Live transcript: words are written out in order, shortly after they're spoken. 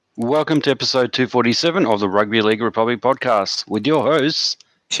Welcome to episode 247 of the Rugby League Republic podcast with your hosts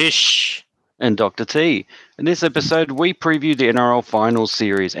Tish. and Dr. T. In this episode, we preview the NRL Finals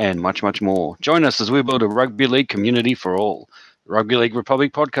series and much, much more. Join us as we build a rugby league community for all. The Rugby League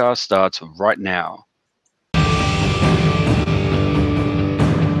Republic podcast starts right now.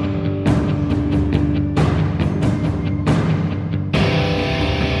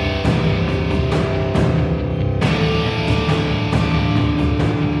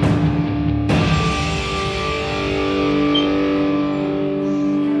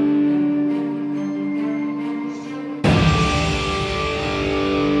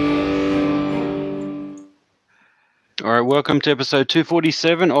 All right, welcome to episode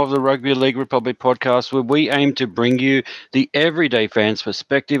 247 of the Rugby League Republic podcast, where we aim to bring you the everyday fan's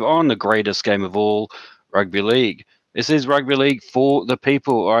perspective on the greatest game of all, rugby league. This is Rugby League for the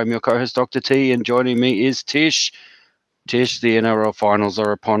people. I'm your co-host, Dr. T, and joining me is Tish. Tish, the NRL finals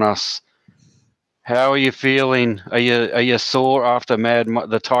are upon us. How are you feeling? Are you sore after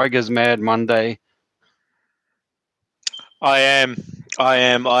the Tigers Mad Monday? I am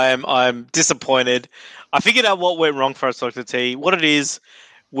disappointed. I figured out what went wrong for us, Dr. T. What it is,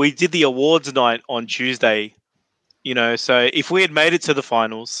 we did the awards night on Tuesday. So if we had made it to the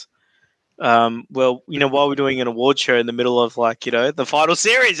finals, while we're doing an award show in the middle of the final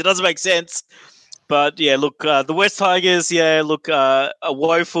series, it doesn't make sense. But yeah, look, the West Tigers, a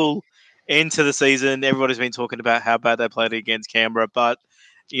woeful end to the season. Everybody's been talking about how bad they played against Canberra, but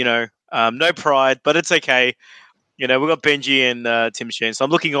no pride, but it's okay. We've got Benji and Tim Sheen, so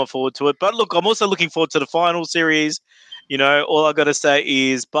I'm looking forward to it. But look, I'm also looking forward to the final series. All I got to say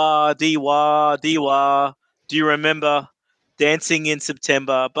is Ba Diwa Diwa. Do you remember dancing in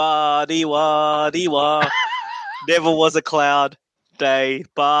September? Ba Diwa Diwa. Never was a cloud day.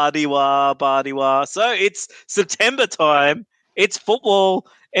 Ba Diwa Ba Diwa. So it's September time. It's football.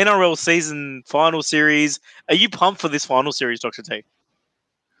 NRL season final series. Are you pumped for this final series, Dr. T?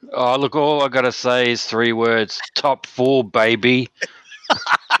 Oh, look, all I got to say is three words: top four, baby.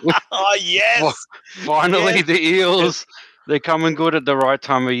 Oh, yes. Finally, Yes. the Eels, they're coming good at the right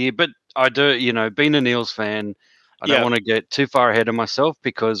time of year. But I do, being an Eels fan, I don't want to get too far ahead of myself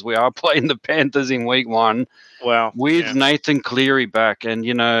because we are playing the Panthers in week one Wow. with Nathan Cleary back. And,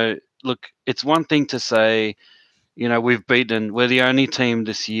 look, it's one thing to say, we're the only team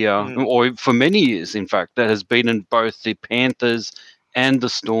this year, or for many years, in fact, that has beaten both the Panthers and the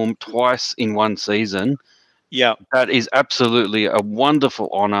Storm twice in one season. Yeah. That is absolutely a wonderful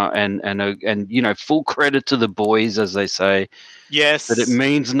honor and full credit to the boys, as they say. Yes. But it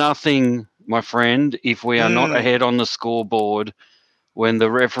means nothing, my friend, if we are not ahead on the scoreboard when the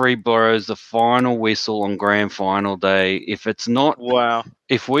referee blows the final whistle on grand final day. If it's not,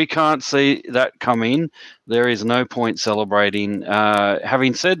 if we can't see that coming, there is no point celebrating.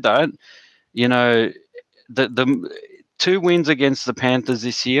 Having said that, the 2 wins against the Panthers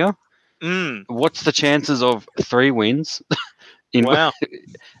this year. What's the chances of 3 wins? Wow.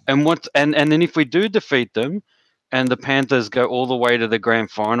 And then if we do defeat them, and the Panthers go all the way to the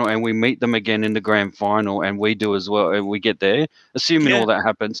grand final, and we meet them again in the grand final, and we do as well, and we get there, assuming all that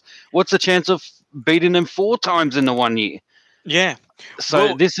happens, what's the chance of beating them 4 times in the 1 year? Yeah.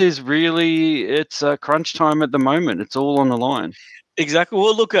 So this is really, it's crunch time at the moment. It's all on the line. Exactly.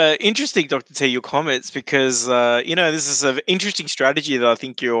 Well, look, interesting, Dr. T, your comments, because, this is an interesting strategy that I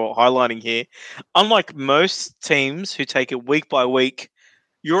think you're highlighting here. Unlike most teams who take it week by week,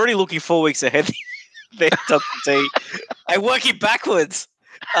 you're already looking 4 weeks ahead there, Dr. T, and working backwards.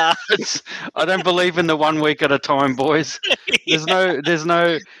 I don't believe in the 1 week at a time, boys. There's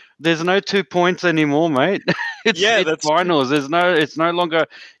no 2 points anymore, mate. It's finals. It's no longer,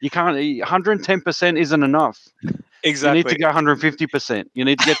 you can't, 110% isn't enough. Exactly. You need to go 150%. You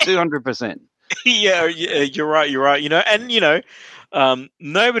need to get 200%. Yeah, you're right. And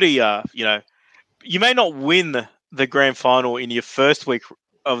nobody, you may not win the grand final in your first week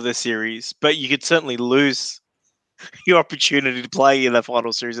of the series, but you could certainly lose your opportunity to play in the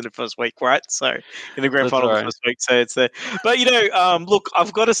final series in the first week, right? So in the grand final the first week, so it's there. But look,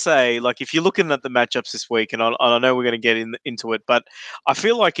 I've got to say, like, if you're looking at the matchups this week, and I know we're going to get into it, but I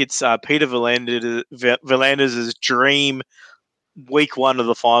feel like it's Peter Verlander's dream week one of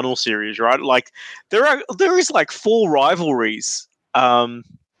the final series, right? Like there is like 4 rivalries,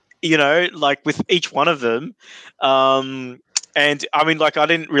 like with each one of them. And I mean, like, I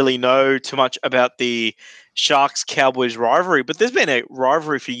didn't really know too much about the Sharks Cowboys rivalry, but there's been a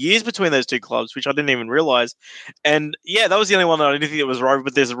rivalry for years between those two clubs, which I didn't even realize. And yeah, that was the only one that I didn't think it was rivalry,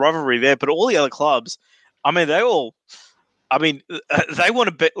 but there's a rivalry there. But all the other clubs, I mean, they want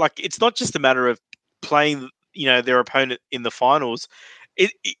to bet. Like, it's not just a matter of playing, their opponent in the finals.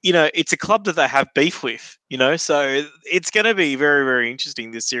 it's a club that they have beef with, so it's going to be very, very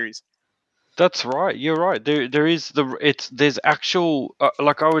interesting, this series. That's right. You're right. There's actual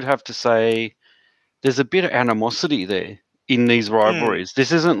like I would have to say there's a bit of animosity there in these rivalries.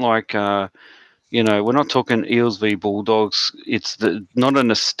 This isn't like we're not talking Eels v Bulldogs. It's not a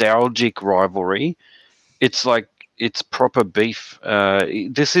nostalgic rivalry. It's like it's proper beef.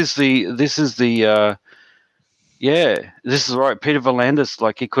 This is the this is right. Peter V'landys,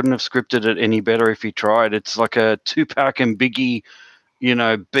 like he couldn't have scripted it any better if he tried. It's like a Tupac and Biggie,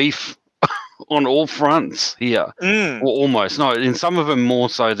 beef on all fronts here. Well, almost. No, in some of them more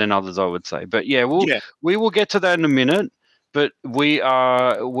so than others, I would say. But yeah, we will get to that in a minute. But we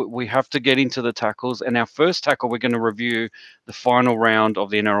have to get into the tackles, and our first tackle, we're going to review the final round of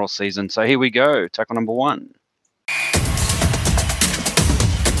the NRL season. So here we go, tackle number 1.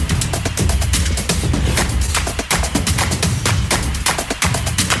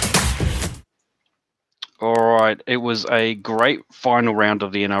 All right, it was a great final round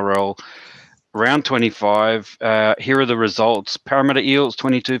of the NRL. Round 25, here are the results. Parramatta Eels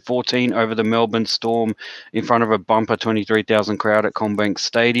 22-14 over the Melbourne Storm in front of a bumper 23,000 crowd at CommBank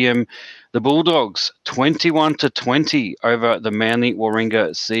Stadium. The Bulldogs 21-20 over the Manly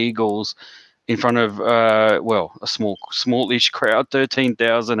Warringah Seagulls in front of, a smallish crowd,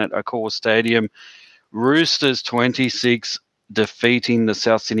 13,000 at Accor Stadium. Roosters 26 defeating the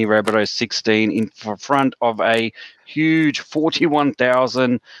South Sydney Rabbitohs 16 in front of a huge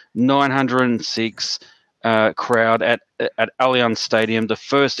 41,906 crowd at Allianz Stadium, the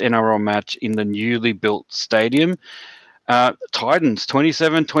first NRL match in the newly built stadium. Titans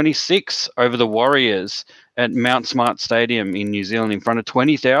 27-26 over the Warriors at Mount Smart Stadium in New Zealand in front of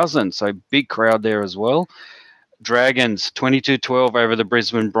 20,000, so big crowd there as well. Dragons 22-12 over the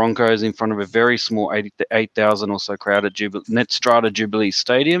Brisbane Broncos in front of a very small 8,000 or so crowd at Netstrata Jubilee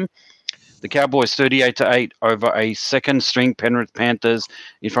Stadium. The Cowboys 38-8 over a second-string Penrith Panthers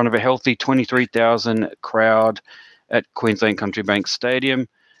in front of a healthy 23,000 crowd at Queensland Country Bank Stadium.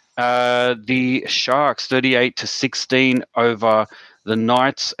 The Sharks 38-16 over the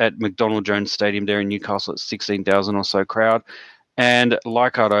Knights at McDonald Jones Stadium there in Newcastle at 16,000 or so crowd. And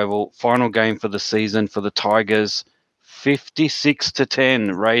Leichhardt Oval, final game for the season for the Tigers,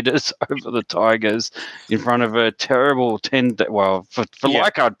 56-10 Raiders over the Tigers in front of a terrible 10. Well, for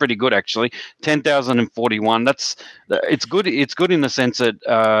Leichhardt, pretty good actually. 10,041. It's good. It's good in the sense that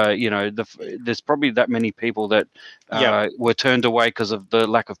there's probably that many people that were turned away because of the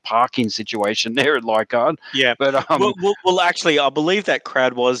lack of parking situation there at Leichhardt. Yeah, but well, actually, I believe that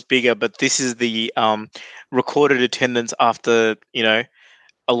crowd was bigger, but this is the recorded attendance after a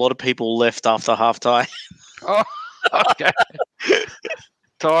lot of people left after halftime. Oh, okay.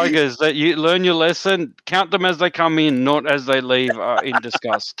 Tigers, that you learn your lesson. Count them as they come in, not as they leave in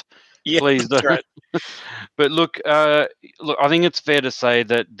disgust. Please don't. Right. But look, I think it's fair to say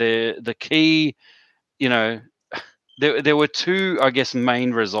that the key, there were two, I guess,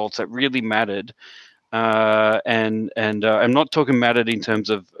 main results that really mattered. And I'm not talking mattered in terms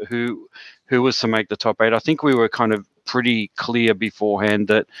of who was to make the top 8. I think we were kind of pretty clear beforehand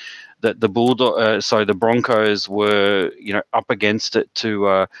that the the Broncos were up against it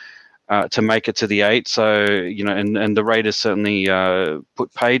to make it to the 8. So and the Raiders certainly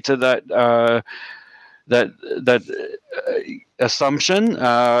put paid to that assumption.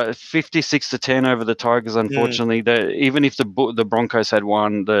 56-10 over the Tigers. Unfortunately, even if the Broncos had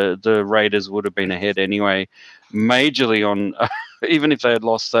won, the Raiders would have been ahead anyway, majorly on even if they had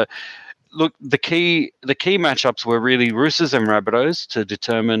lost. Look, the key matchups were really Roosters and Rabbitohs to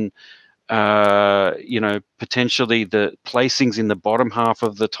determine potentially the placings in the bottom half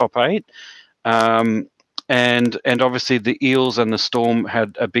of the top 8. And obviously the Eels and the Storm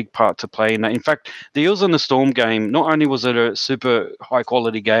had a big part to play in that. In fact, the Eels and the Storm game, not only was it a super high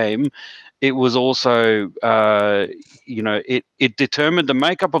quality game, it was also, it determined the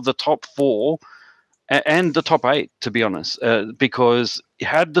makeup of the top 4 and the top 8, to be honest, because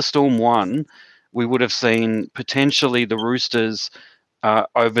had the Storm won, we would have seen potentially the Roosters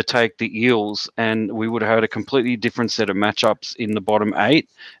overtake the Eels, and we would have had a completely different set of matchups in the bottom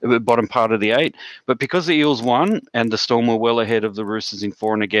part of the 8. But because the Eels won and the Storm were well ahead of the Roosters in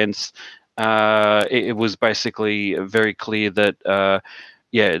for and against, it was basically very clear that the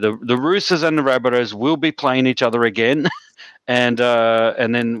Roosters and the Rabbitohs will be playing each other again, and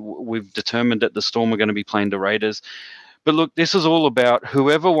then we've determined that the Storm are going to be playing the Raiders. But look, this is all about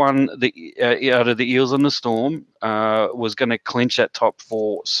whoever won out of the Eels and the Storm was going to clinch that top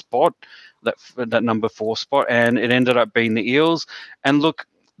 4 spot, that number 4 spot, and it ended up being the Eels. And look,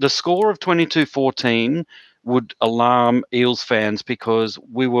 the score of 22-14 would alarm Eels fans because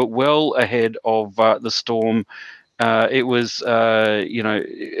we were well ahead of the Storm. It was, I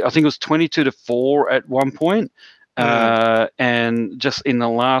think it was 22-4 at one point. And just in the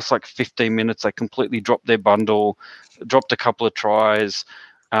last 15 minutes, they completely dropped their bundle, dropped a couple of tries.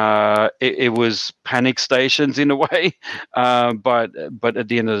 It was panic stations in a way, but at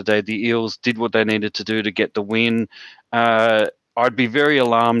the end of the day, the Eels did what they needed to do to get the win. I'd be very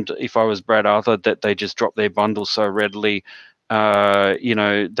alarmed if I was Brad Arthur that they just dropped their bundle so readily.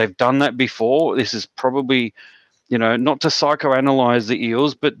 They've done that before. This is probably, not to psychoanalyze the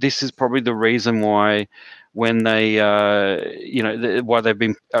Eels, but this is probably the reason why when they, why they've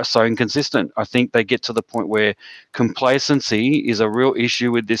been so inconsistent. I think they get to the point where complacency is a real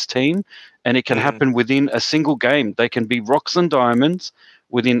issue with this team, and it can happen within a single game. They can be rocks and diamonds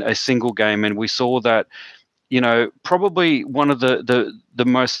within a single game, and we saw that. Probably one of the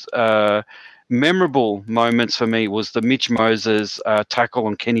most memorable moments for me was the Mitch Moses tackle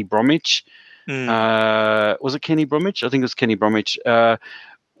on Kenny Bromwich. Was it Kenny Bromwich? I think it was Kenny Bromwich,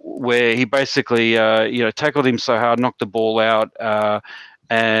 where he basically, tackled him so hard, knocked the ball out,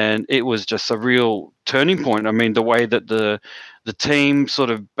 and it was just a real turning point. I mean, the way that the team sort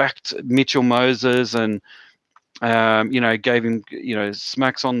of backed Mitchell Moses and gave him,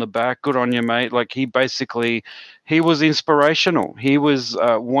 smacks on the back. Good on you, mate. He was inspirational. He was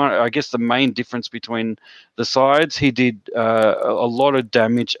I guess the main difference between the sides. He did a lot of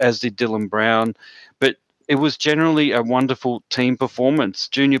damage, as did Dylan Brown, but it was generally a wonderful team performance.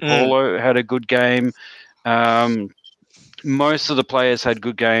 Junior Paulo had a good game. Most of the players had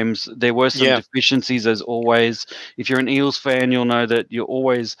good games. There were some deficiencies, as always. If you're an Eels fan, you'll know that you're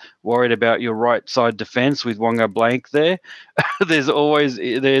always worried about your right side defense with Wonga Blank there. there's always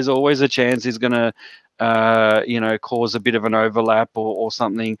a chance he's going to, cause a bit of an overlap or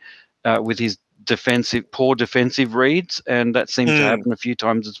something with his poor defensive reads, and that seemed to happen a few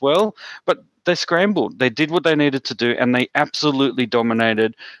times as well. But they scrambled. They did what they needed to do, and they absolutely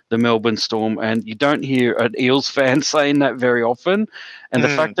dominated the Melbourne Storm. And you don't hear an Eels fan saying that very often. And the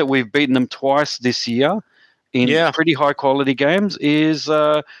fact that we've beaten them twice this year in pretty high quality games is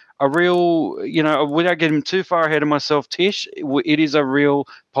a real, without getting too far ahead of myself, Tish, it is a real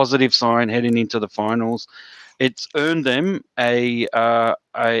positive sign heading into the finals. It's earned them at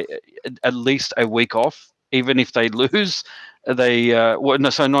least a week off, even if they lose. Not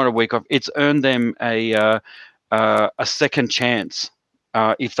a week off. It's earned them a second chance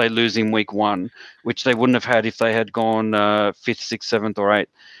if they lose in week one, which they wouldn't have had if they had gone 5th, 6th, 7th, or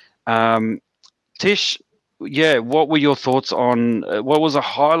 8th. Tish, what were your thoughts on what was a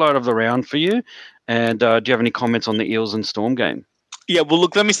highlight of the round for you? And do you have any comments on the Eels and Storm game? Yeah, well,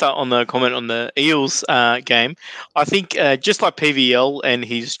 look, let me start on the comment on the Eels game. I think just like PVL and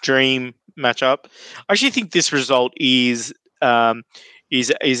his dream matchup, I actually think this result is actually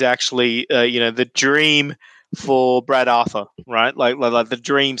the dream for Brad Arthur, right? Like the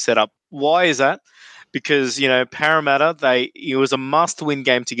dream setup. Why is that? Because Parramatta, it was a must-win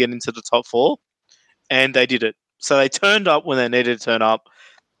game to get into the top 4, and they did it. So they turned up when they needed to turn up.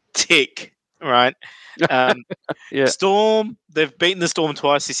 Tick, right? Storm, they've beaten the Storm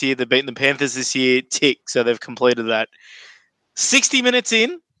twice this year. They've beaten the Panthers this year. Tick, so they've completed that. 60 minutes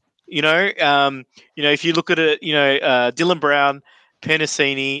in, if you look at it, Dylan Brown,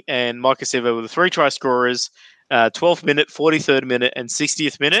 Penasini, and Micah Sevo were the 3 try scorers. 12th minute, 43rd minute, and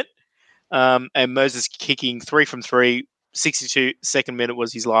 60th minute. And Moses kicking 3 from 3. 62nd minute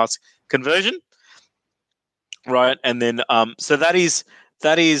was his last conversion. Right, and then so that is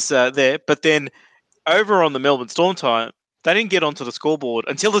there. But then over on the Melbourne Storm time, they didn't get onto the scoreboard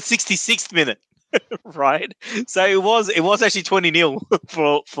until the 66th minute. Right, so it was actually 20-0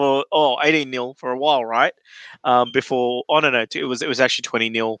 for 18-0 for a while, right? Before it was actually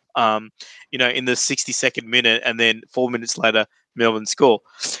 20-0. In the 62nd minute, and then 4 minutes later, Melbourne score.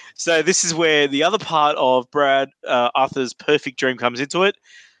 So this is where the other part of Brad Arthur's perfect dream comes into it.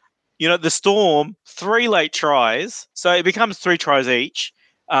 The Storm 3 late tries, so it becomes 3 tries each.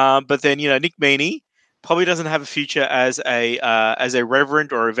 But then Nick Meaney probably doesn't have a future as a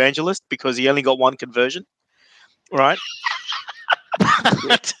reverend or evangelist because he only got 1 conversion, right?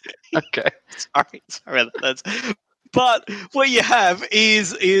 Okay, sorry about that. But what you have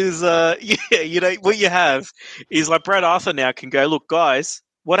is what you have is like Brad Arthur now can go, look, guys,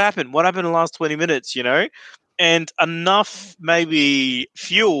 what happened? What happened in the last 20 minutes? And enough maybe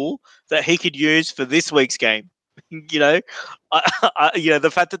fuel that he could use for this week's game. The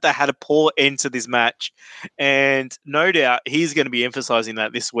fact that they had a poor end to this match, and no doubt he's going to be emphasizing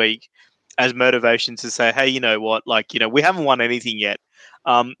that this week as motivation to say, hey, you know what, like, you know, we haven't won anything yet.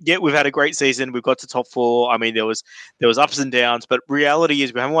 Yet we've had a great season. We've got to top four. I mean, there was ups and downs, but reality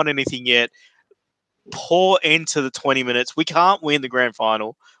is we haven't won anything yet. Pour into the 20 minutes. We can't win the grand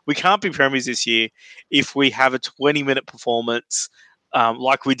final. We can't be premiers this year if we have a 20-minute performance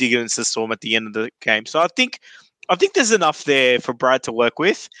like we did against the Storm at the end of the game. So I think there's enough there for Brad to work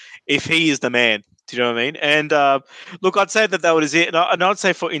with if he is the man. Do you know what I mean? And look, I'd say that was it. And I'd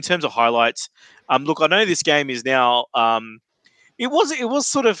say for in terms of highlights, look, I know this game is now. It was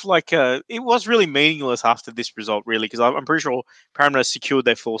sort of like it was really meaningless after this result, really, because I'm pretty sure Parramatta secured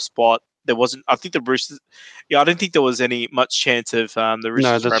their fourth spot. There wasn't. I think the Roosters. Yeah, I don't think there was any much chance of the No,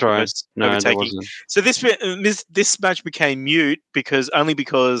 Roosters that's right. No, there overtaking. wasn't. So this match became mute because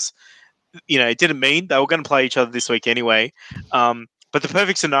it didn't mean they were going to play each other this week anyway. But the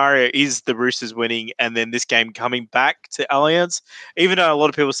perfect scenario is the Roosters winning and then this game coming back to Allianz. Even though a lot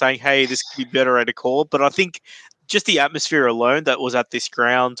of people are saying, "Hey, this could be better at a call," but I think just the atmosphere alone that was at this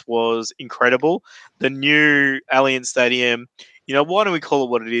ground was incredible. The new Allianz Stadium, why don't we call it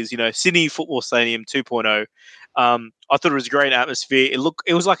what it is? Sydney Football Stadium 2.0. I thought it was a great atmosphere.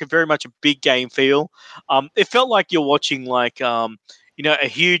 It was like very much a big game feel. It felt like you're watching like a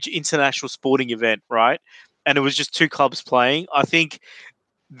huge international sporting event, right? And it was just two clubs playing. I think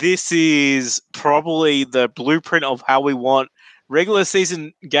this is probably the blueprint of how we want regular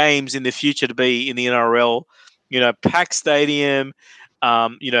season games in the future to be in the NRL. Packed stadium,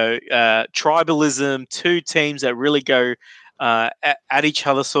 tribalism, two teams that really go at each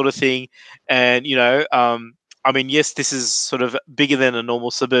other, sort of thing. And I mean, yes, this is sort of bigger than a normal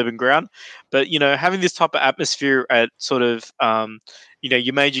suburban ground, but having this type of atmosphere at sort of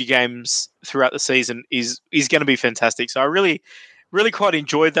your major games throughout the season is going to be fantastic. So I really, really quite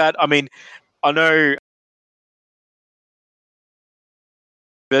enjoyed that. I mean, I know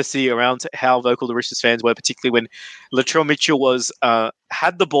around how vocal the Roosters fans were, particularly when Latrell Mitchell was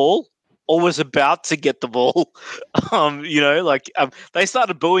had the ball or was about to get the ball. They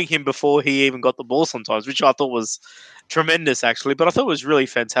started booing him before he even got the ball sometimes, which I thought was tremendous, actually. But I thought it was really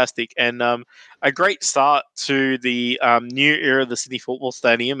fantastic and a great start to the new era of the Sydney Football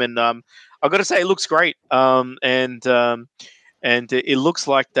Stadium. And I've got to say, it looks great. And it looks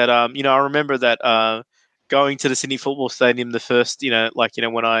like that. I remember that. Going to the Sydney Football Stadium, the first,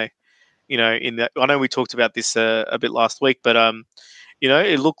 when I, I know we talked about this a bit last week, but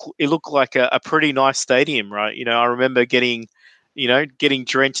it looked like a pretty nice stadium, right? I remember getting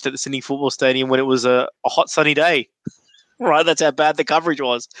drenched at the Sydney Football Stadium when it was a hot sunny day, right? That's how bad the coverage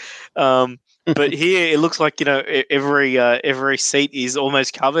was. But here it looks like every seat is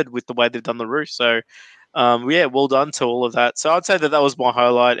almost covered with the way they've done the roof. So yeah, well done to all of that. So I'd say that was my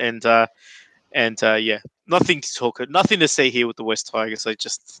highlight, and yeah, nothing to see here with the West Tigers. So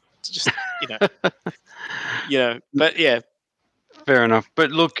just but yeah. Fair enough.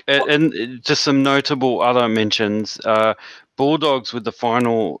 But look, and just some notable other mentions. Bulldogs with the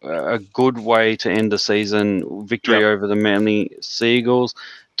final, a good way to end the season, victory over the Manly Seagulls.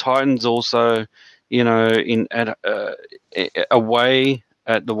 Titans also, away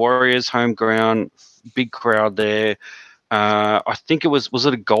at the Warriors' home ground, big crowd there. I think was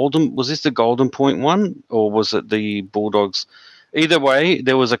this the Golden Point one, or was it the Bulldogs? Either way,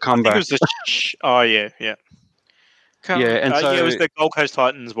 there was a comeback. I think it was oh yeah. And so it was the Gold Coast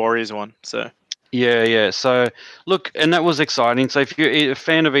Titans Warriors one. So yeah. So look, and that was exciting. So if you're a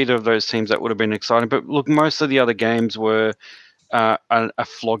fan of either of those teams, that would have been exciting. But look, most of the other games were a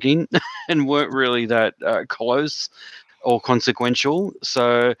flogging and weren't really that close or consequential.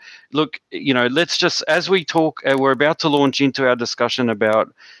 So look, let's just, as we talk, we're about to launch into our discussion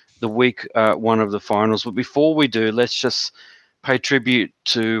about the week one of the finals. But before we do, let's just pay tribute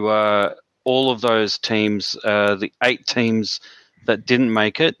to all of those teams, the 8 teams that didn't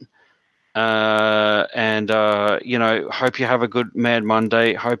make it. And hope you have a good Mad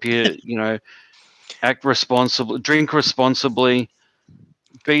Monday. Hope you, act responsibly, drink responsibly,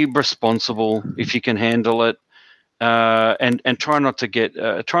 be responsible if you can handle it. And try not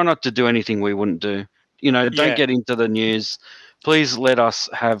to do anything we wouldn't do. Don't get into the news. Please let us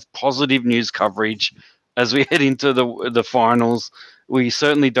have positive news coverage as we head into the finals. We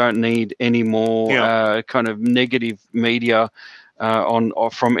certainly don't need any more kind of negative media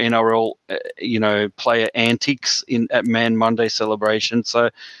from NRL, player antics at Man Monday celebration. So.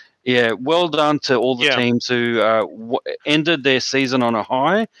 Yeah, well done to all the teams who ended their season on a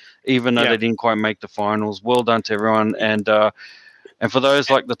high, even though they didn't quite make the finals. Well done to everyone, and for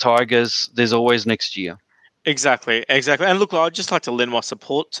those like the Tigers, there's always next year. Exactly. And look, I'd just like to lend my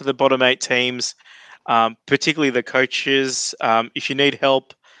support to the bottom 8 teams, particularly the coaches. If you need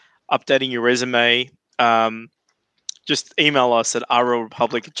help, updating your resume, just email us at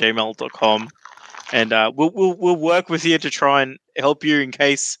rlrepublic@gmail.com, and we'll work with you to try and help you in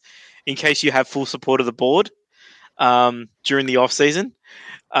case you have full support of the board during the off season.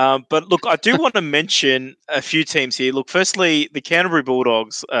 But look, I do want to mention a few teams here. Look, firstly, the Canterbury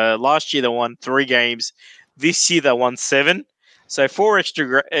Bulldogs. Last year they won 3 games. This year they won 7. So 4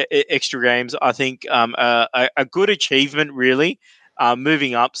 extra games. I think a good achievement, really,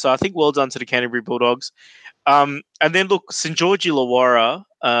 moving up. So I think well done to the Canterbury Bulldogs. And then look, St George Illawarra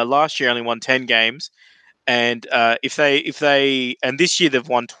last year only won 10 games, and if they and this year they've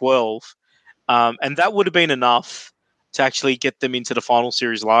won 12, and that would have been enough to actually get them into the final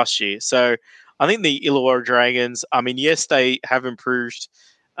series last year. So I think the Illawarra Dragons, I mean, yes, they have improved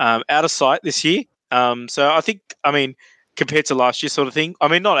out of sight this year. So I think, I mean, compared to last year sort of thing, I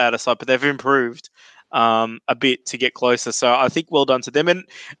mean, not out of sight, but they've improved a bit to get closer. So I think well done to them. And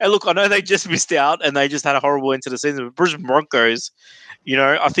look, I know they just missed out and they just had a horrible end to the season, but Brisbane Broncos, you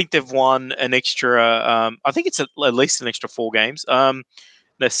know, I think they've won an extra, I think it's at least an extra 4 games.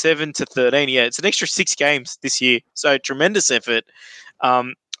 They're 7 to 13. Yeah, it's an extra 6 games this year. So tremendous effort. I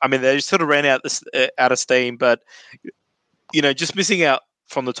mean, they sort of ran out of steam, but you know, just missing out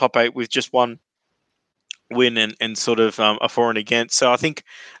from the top 8 with just one win and sort of a for and against. So I think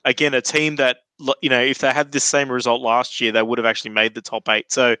again, a team that, you know, if they had this same result last year, they would have actually made the top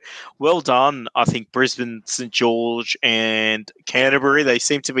 8. So well done. I think Brisbane, St George, and Canterbury. They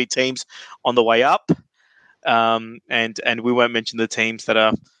seem to be teams on the way up. And we won't mention the teams that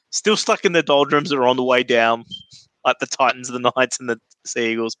are still stuck in the doldrums or on the way down, like the Titans, the Knights, and the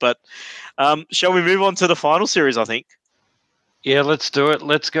Sea Eagles. But shall we move on to the final series, I think? Yeah, let's do it.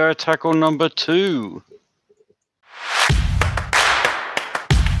 Let's go tackle number 2.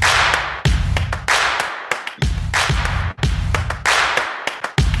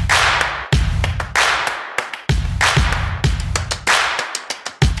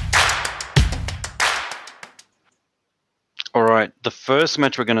 All right, the first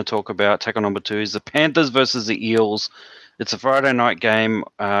match we're going to talk about, tackle number 2, is the Panthers versus the Eels. It's a Friday night game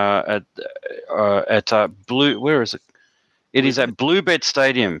at Blue. Where is it? It is at Bluebet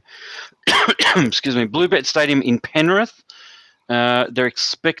Stadium. Excuse me, Bluebet Stadium in Penrith. They're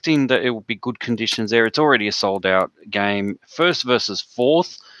expecting that it will be good conditions there. It's already a sold-out game. First versus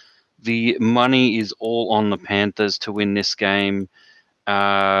fourth. The money is all on the Panthers to win this game.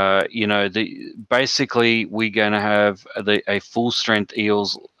 You know, basically we're going to have a full strength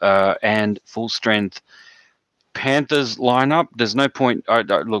Eels and full strength Panthers lineup. There's no point.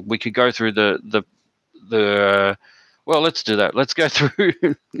 Look, we could go through the well, let's do that. Let's go through.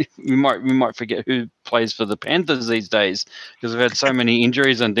 we might forget who plays for the Panthers these days because we've had so many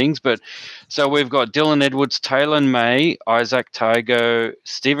injuries and things. But so we've got Dylan Edwards, Taylor May, Isaac Tago,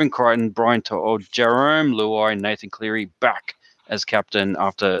 Stephen Crichton, Brian To'o, Jerome Luai, Nathan Cleary back as captain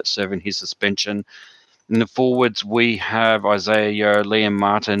after serving his suspension. In the forwards, we have Isaiah Yeo, Liam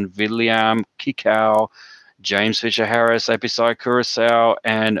Martin, William Kikau, James Fisher-Harris, Apisai Kurasau,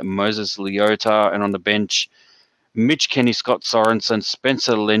 and Moses Leota. And on the bench, Mitch Kenny, Scott Sorensen,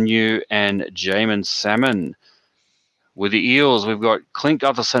 Spencer Leniu, and Jamin Salmon. With the Eels, we've got Clint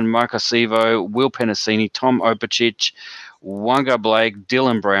Gutherson, Mark Acevo, Will Penasini, Tom Opacic, Wanga Blake,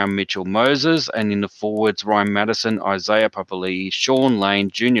 Dylan Brown, Mitchell Moses, and in the forwards, Ryan Madison, Isaiah Papali'i, Sean Lane,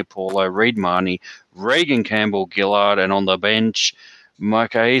 Junior Paulo, Reid Marnie, Reagan Campbell Gillard, and on the bench,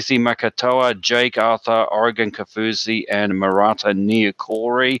 Makaisi Makatoa, Jake Arthur, Oregon Kafusi, and Marata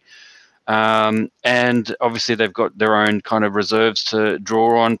Niokori. And obviously they've got their own kind of reserves to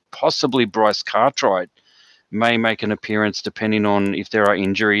draw on. Possibly Bryce Cartwright may make an appearance depending on if there are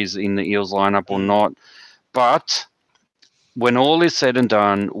injuries in the Eels lineup or not. But when all is said and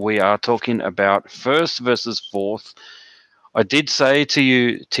done, we are talking about first versus fourth. I did say to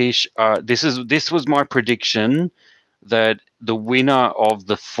you, Tish, this was my prediction that the winner of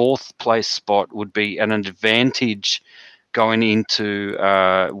the fourth place spot would be an advantage going into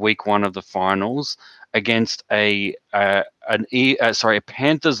week 1 of the finals against a Panthers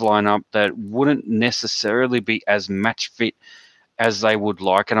lineup that wouldn't necessarily be as match fit as they would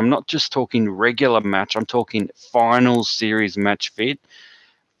like. And I'm not just talking regular match, I'm talking final series match fit.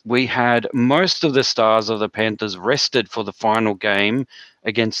 We had most of the stars of the Panthers rested for the final game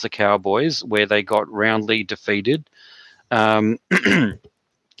against the Cowboys, where they got roundly defeated. And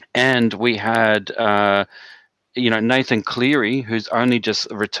we had Nathan Cleary, who's only just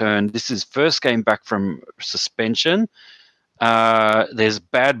returned. This is first game back from suspension. There's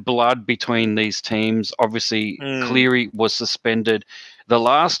bad blood between these teams. Obviously, Cleary was suspended the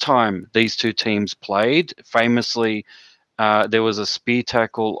last time these two teams played. Famously, There was a spear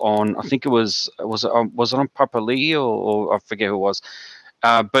tackle on, I think it was it on Papali'i or I forget who it was.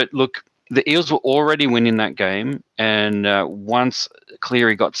 But look, the Eels were already winning that game, and once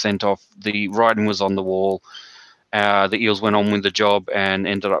Cleary got sent off, the writing was on the wall. The Eels went on with the job and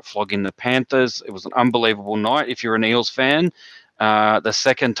ended up flogging the Panthers. It was an unbelievable night if you're an Eels fan. The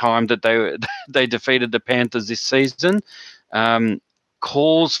second time that they defeated the Panthers this season.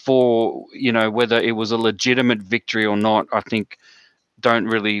 Calls for whether it was a legitimate victory or not, I think don't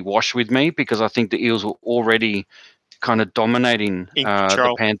really wash with me, because I think the Eels were already kind of dominating In the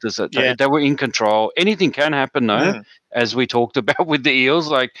control. Panthers. Yeah. They were in control. Anything can happen though, as we talked about with the Eels.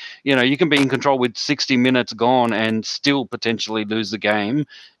 Like, you can be in control with 60 minutes gone and still potentially lose the game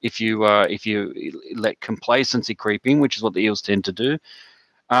if you let complacency creep in, which is what the Eels tend to do.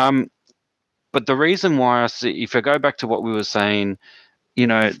 But the reason why I see, if I go back to what we were saying,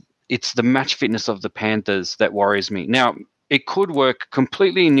 it's the match fitness of the Panthers that worries me. Now, it could work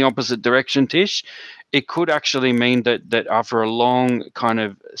completely in the opposite direction, Tish. It could actually mean that after a long kind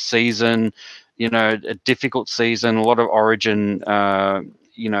of season, a difficult season, a lot of Origin,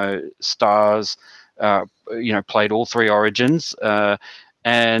 stars, played all three Origins.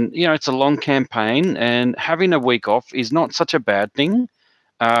 And, it's a long campaign, and having a week off is not such a bad thing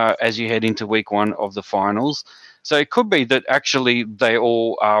as you head into week one of the finals. So it could be that actually they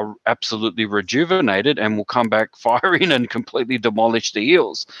all are absolutely rejuvenated and will come back firing and completely demolish the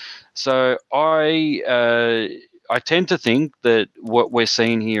Eels. So I tend to think that what we're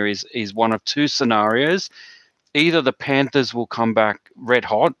seeing here is one of two scenarios. Either the Panthers will come back red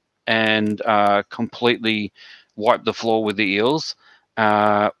hot and completely wipe the floor with the Eels,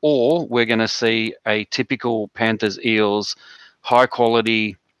 or we're going to see a typical Panthers Eels high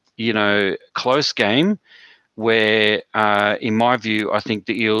quality, close game where, in my view, I think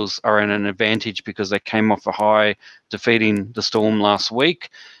the Eels are in an advantage because they came off a high defeating the Storm last week.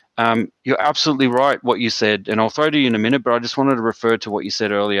 You're absolutely right what you said, and I'll throw to you in a minute, but I just wanted to refer to what you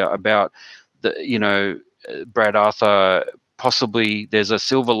said earlier about Brad Arthur. Possibly there's a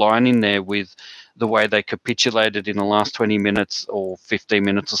silver lining there with the way they capitulated in the last 20 minutes or 15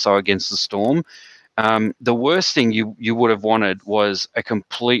 minutes or so against the Storm. The worst thing you would have wanted was a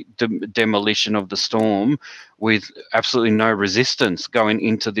complete demolition of the Storm with absolutely no resistance going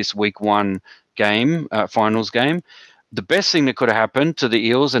into this week one game, finals game. The best thing that could have happened to the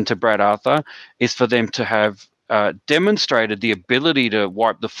Eels and to Brad Arthur is for them to have demonstrated the ability to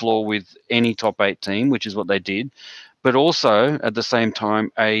wipe the floor with any top 8 team, which is what they did, but also at the same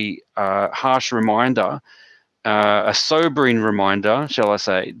time a harsh reminder, a sobering reminder, shall I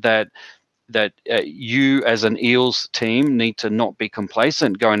say, that you as an Eels team need to not be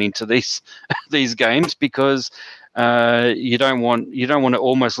complacent going into these these games, because you don't want to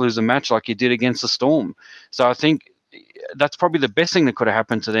almost lose a match like you did against the Storm. So I think that's probably the best thing that could have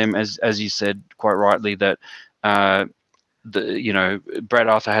happened to them, as you said quite rightly, that Brad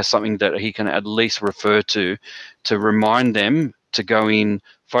Arthur has something that he can at least refer to remind them to go in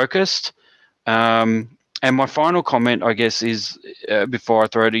focused. And my final comment, I guess, is before I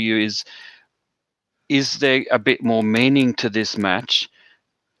throw to you is there a bit more meaning to this match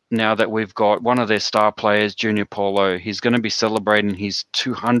now that we've got one of their star players, Junior Paulo? He's going to be celebrating his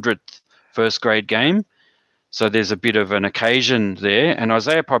 200th first grade game. So there's a bit of an occasion there. And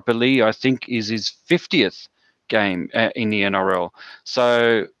Isaiah Papali'i, I think, is his 50th game in the NRL.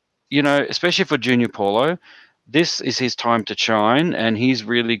 So, especially for Junior Paulo, this is his time to shine, and he's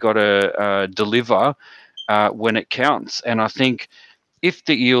really got to deliver when it counts. And I think if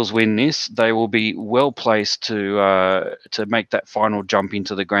the Eels win this, they will be well placed to make that final jump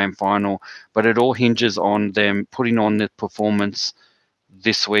into the grand final. But it all hinges on them putting on the performance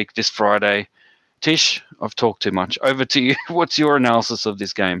this week, this Friday. Tish, I've talked too much. Over to you. What's your analysis of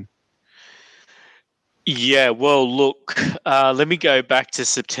this game? Yeah, well, look, let me go back to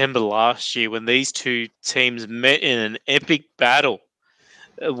September last year when these two teams met in an epic battle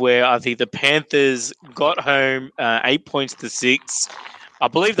where I think the Panthers got home 8 points to 6. I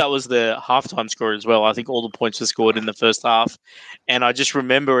believe that was the halftime score as well. I think all the points were scored in the first half. And I just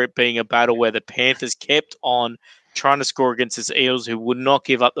remember it being a battle where the Panthers kept on trying to score against this Eels who would not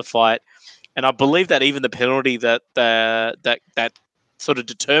give up the fight. And I believe that even the penalty that sort of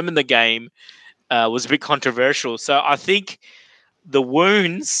determined the game was a bit controversial. So I think the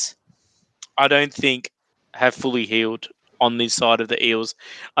wounds, I don't think, have fully healed on this side of the Eels.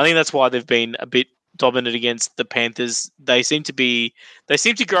 I think that's why they've been a bit dominant against the Panthers. They seem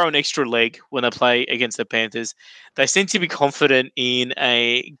to grow an extra leg when they play against the Panthers. They seem to be confident in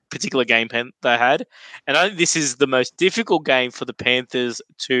a particular game plan they had, and I think this is the most difficult game for the Panthers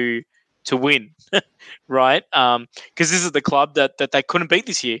to to win, right? Because this is the club that they couldn't beat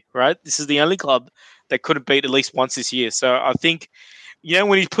this year, right? This is the only club they couldn't beat at least once this year. So I think,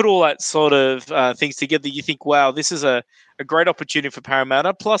 when you put all that sort of things together, you think, wow, this is a great opportunity for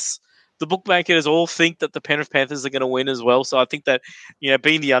Parramatta. Plus, the bookmakers all think that the Penrith Panthers are going to win as well. So I think that,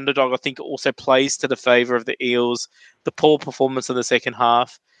 being the underdog, I think also plays to the favour of the Eels. The poor performance in the second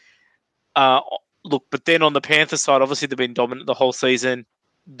half. Look, but then on the Panthers side, obviously they've been dominant the whole season.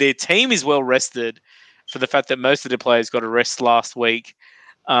 Their team is well rested for the fact that most of the players got a rest last week.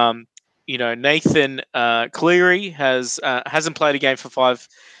 Nathan Cleary hasn't played a game for 5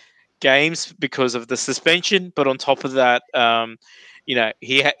 games because of the suspension, but on top of that,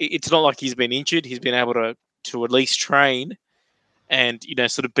 it's not like he's been injured. He's been able to at least train and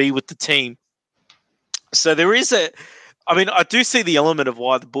sort of be with the team. So there is I do see the element of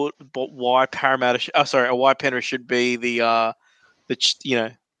why why why Penrith should be the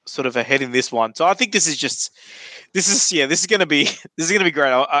sort of ahead in this one. So I think this is going to be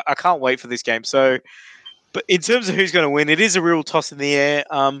great. I can't wait for this game. So, but in terms of who's going to win, it is a real toss in the air.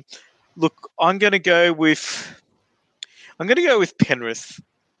 Look, I'm going to go with Penrith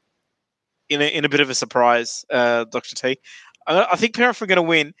in a bit of a surprise, Dr. T. I think Penrith are going to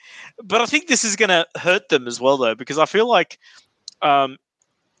win, but I think this is going to hurt them as well, though, because I feel like I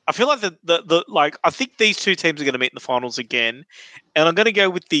think these two teams are going to meet in the finals again, and I'm going to go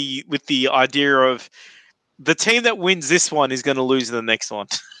with the idea of the team that wins this one is going to lose the next one.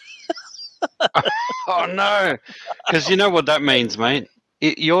 Oh no, because you know what that means, mate.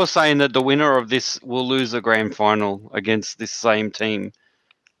 You're saying that the winner of this will lose the grand final against this same team.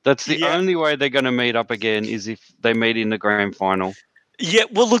 That's the only way they're going to meet up again is if they meet in the grand final. Yeah,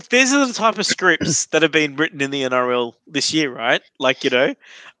 well, look, these are the type of scripts that have been written in the NRL this year, right? Like, there's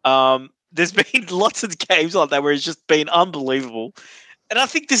been lots of games like that where it's just been unbelievable. And I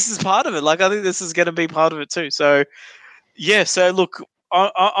think this is part of it. Like, I think this is going to be part of it too. So, yeah, so look,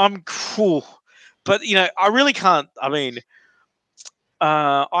 I'm cool. But, I really can't. I mean,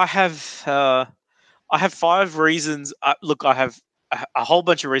 I have 5 reasons. Look, I have a whole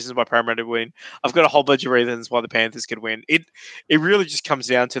bunch of reasons why Parramatta win. I've got a whole bunch of reasons why the Panthers could win. It really just comes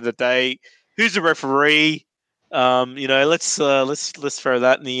down to the day. Who's the referee? Let's throw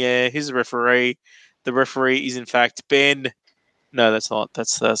that in the air. Who's the referee? The referee is in fact Ben. No, that's not.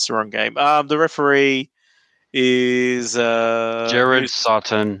 That's the wrong game. The referee is Jared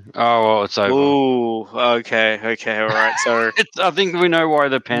Sutton. Oh, well, it's over. Oh, okay, all right. So I think we know why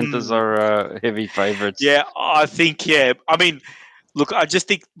the Panthers are heavy favourites. Yeah, I think. Yeah, I mean. Look, I just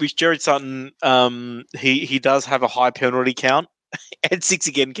think with Jared Sutton, he does have a high penalty count and 6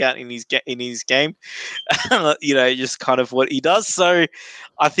 again count in his game. Just kind of what he does. So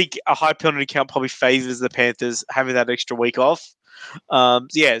I think a high penalty count probably favours the Panthers having that extra week off.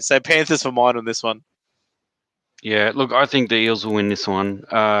 So Panthers for mine on this one. Yeah, look, I think the Eels will win this one.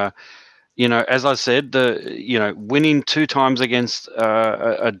 As I said, winning 2 times against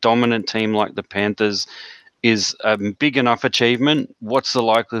a dominant team like the Panthers is a big enough achievement. What's the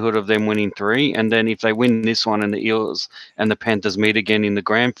likelihood of them winning 3? And then if they win this one and the Eels and the Panthers meet again in the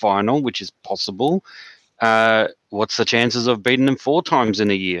grand final, which is possible, what's the chances of beating them 4 times in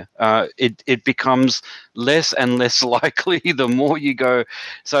a year? It becomes less and less likely the more you go.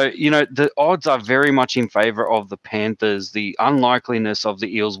 So, the odds are very much in favour of the Panthers. The unlikeliness of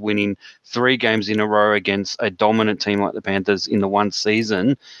the Eels winning 3 games in a row against a dominant team like the Panthers in the one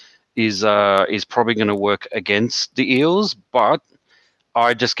season is probably going to work against the Eels, but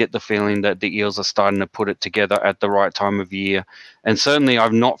I just get the feeling that the Eels are starting to put it together at the right time of year. And certainly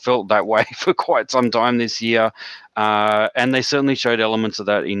I've not felt that way for quite some time this year. And they certainly showed elements of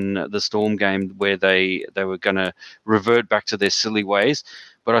that in the Storm game where they were going to revert back to their silly ways.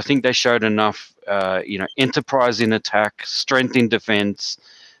 But I think they showed enough, enterprise in attack, strength in defense.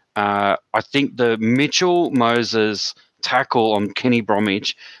 I think the Mitchell Moses tackle on Kenny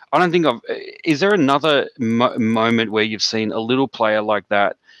Bromwich, I don't think is there another moment where you've seen a little player like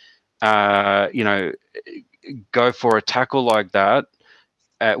that, go for a tackle like that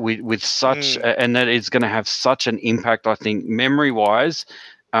with such, and that is going to have such an impact, I think, memory-wise.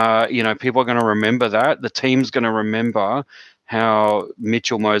 People are going to remember that. The team's going to remember how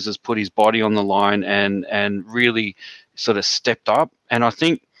Mitchell Moses put his body on the line and really sort of stepped up. And I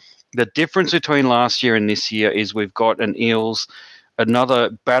think the difference between last year and this year is we've got another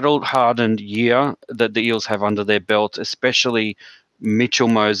battle-hardened year that the Eels have under their belt, especially Mitchell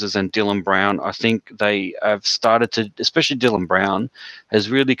Moses and Dylan Brown. I think they have started to, especially Dylan Brown, has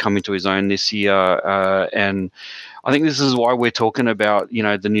really come into his own this year. And I think this is why we're talking about,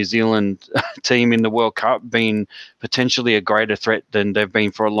 the New Zealand team in the World Cup being potentially a greater threat than they've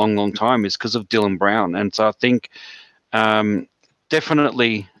been for a long, long time, is because of Dylan Brown. And so I think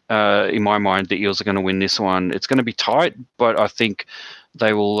definitely, in my mind, the Eels are going to win this one. It's going to be tight, but I think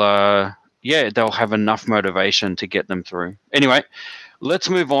they will, they'll have enough motivation to get them through. Anyway, let's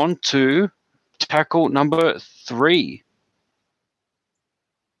move on to tackle number 3.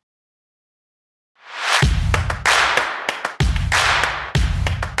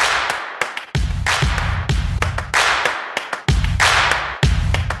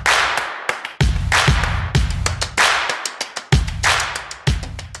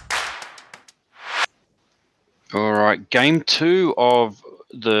 All right, game 2 of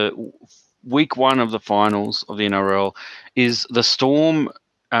the week 1 of the finals of the NRL is the Storm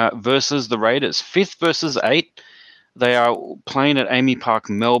versus the Raiders. 5th versus 8. They are playing at Amy Park,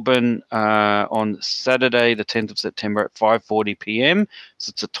 Melbourne, on Saturday, the 10th of September at 5:40 p.m. So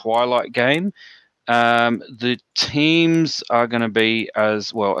it's a twilight game. The teams are going to be,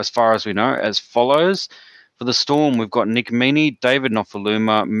 as far as we know, as follows. For the Storm, we've got Nick Meaney, David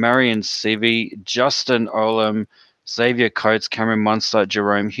Nofaluma, Marion Sivi, Justin Olam, Xavier Coates, Cameron Munster,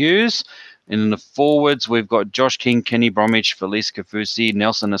 Jerome Hughes. And in the forwards, we've got Josh King, Kenny Bromwich, Felice Kafusi,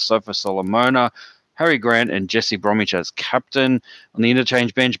 Nelson Asofa Solomona, Harry Grant, and Jesse Bromwich as captain. On the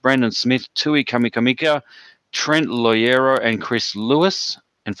interchange bench, Brandon Smith, Tui Kamikamika, Trent Loiero, and Chris Lewis.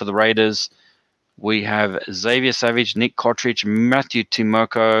 And for the Raiders, we have Xavier Savage, Nick Kotrich, Matthew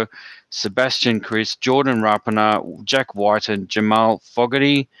Timoko, Sebastian Chris, Jordan Rapana, Jack Whiten, Jamal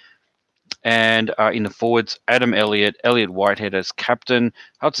Fogarty. And in the forwards, Adam Elliott, Elliot Whitehead as captain,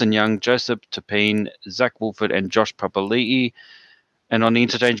 Hudson Young, Joseph Tapine, Zach Wolford, and Josh Papali'i. And on the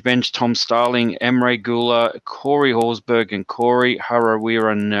interchange bench, Tom Starling, Emre Gula, Corey Horsburgh, and Corey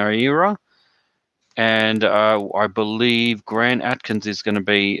Harawira Naira. And I believe Grant Atkins is going to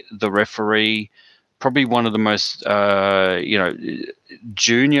be the referee, probably one of the most,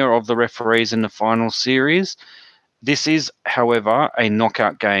 junior of the referees in the final series. This is, however, a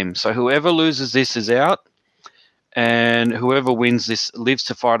knockout game. So whoever loses this is out, and whoever wins this lives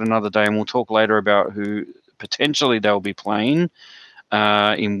to fight another day. And we'll talk later about who potentially they'll be playing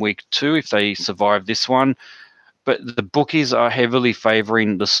in week 2 if they survive this one. But the bookies are heavily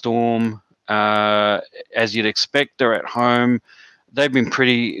favouring the Storm. As you'd expect, they're at home. They've been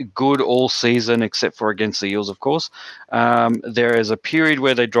pretty good all season, except for against the Eels, of course. There is a period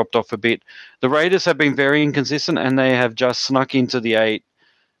where they dropped off a bit. The Raiders have been very inconsistent, and they have just snuck into the 8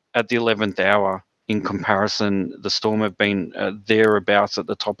 at the 11th hour. In comparison, the Storm have been thereabouts at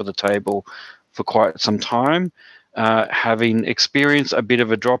the top of the table for quite some time, having experienced a bit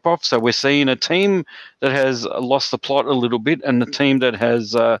of a drop-off. So we're seeing a team that has lost the plot a little bit, and the team that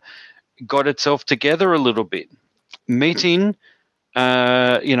has got itself together a little bit. Meeting,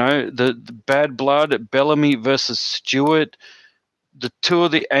 the bad blood, Bellamy versus Stewart, the two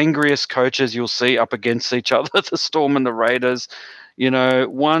of the angriest coaches you'll see up against each other, the Storm and the Raiders.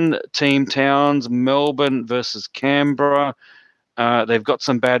 One team, Towns, Melbourne versus Canberra. They've got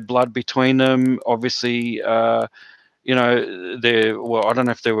some bad blood between them. Obviously, I don't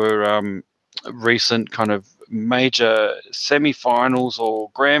know if there were recent kind of major semi-finals or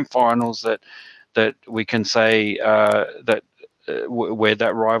grand finals that we can say where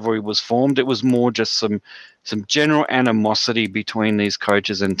that rivalry was formed. It was more just some general animosity between these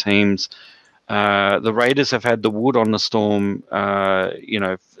coaches and teams. The Raiders have had the wood on the Storm,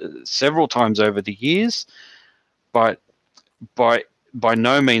 several times over the years, but by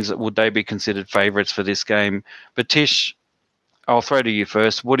no means would they be considered favourites for this game. But Tish, I'll throw to you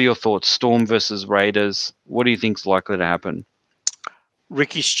first. What are your thoughts? Storm versus Raiders. What do you think's likely to happen?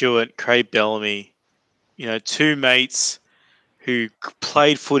 Ricky Stewart, Craig Bellamy, two mates who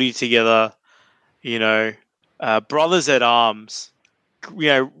played footy together, brothers at arms,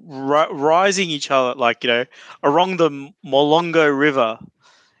 rising each other, along the Molongo River,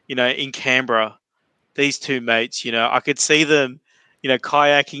 in Canberra. These two mates, I could see them,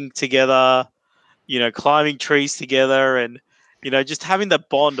 kayaking together, climbing trees together, and just having the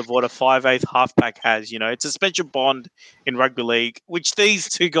bond of what a 5'8" halfback has. It's a special bond in rugby league, which these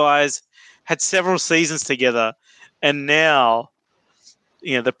two guys had several seasons together, and now,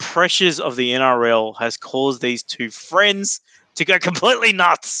 the pressures of the NRL has caused these two friends to go completely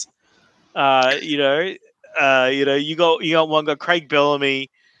nuts. You got one guy, Craig Bellamy,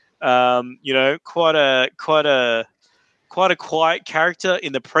 quite a quiet character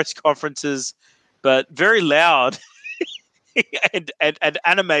in the press conferences, but very loud and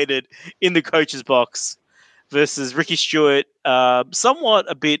animated in the coach's box versus Ricky Stewart. Somewhat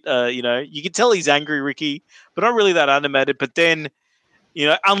a bit, you can tell he's angry, Ricky, but not really that animated. But then,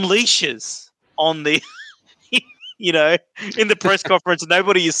 unleashes on the, in the press conference.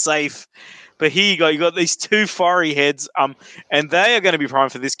 Nobody is safe. But here you got these two fiery heads, and they are going to be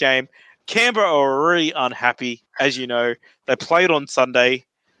primed for this game. Canberra are really unhappy, as you know. They played on Sunday.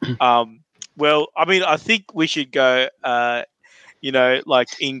 Well, I mean, I think we should go, like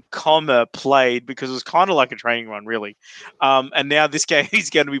in comma played, because it was kind of like a training run, really. And now this game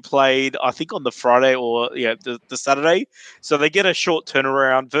is going to be played, I think, on the Friday or the Saturday. So they get a short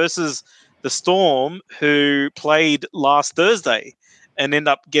turnaround versus the Storm, who played last Thursday and end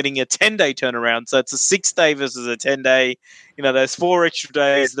up getting a 10-day turnaround. So it's a 6-day versus a 10-day. There's 4 extra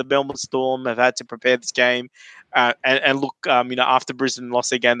days the Melbourne Storm have had to prepare this game. And look, after Brisbane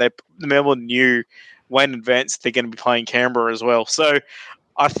lost their game, the Melbourne knew way in advance they're going to be playing Canberra as well. So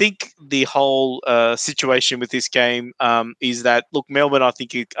I think the whole situation with this game is that, look, Melbourne, I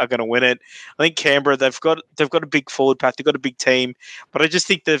think, are going to win it. I think Canberra, they've got a big forward pack, they've got a big team, but I just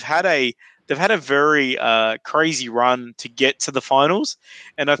think they've had a very crazy run to get to the finals,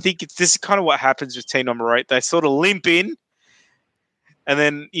 and I think this is kind of what happens with Team Number 8. They sort of limp in, and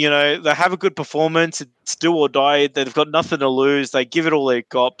then, they have a good performance. It's do or die. They've got nothing to lose. They give it all they've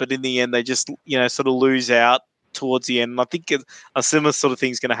got, but in the end, they just, sort of lose out towards the end. And I think a similar sort of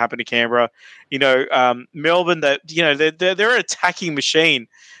thing is going to happen to Canberra. Melbourne, that they're an attacking machine,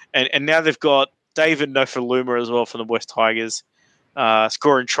 and now they've got David Nofaluma as well from the West Tigers,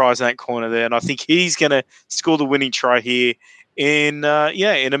 scoring tries in that corner there, and I think he's going to score the winning try here in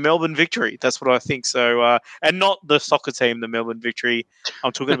a Melbourne victory. That's what I think. So, and not the soccer team, the Melbourne victory.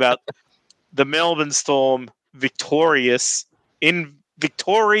 I'm talking about the Melbourne Storm victorious in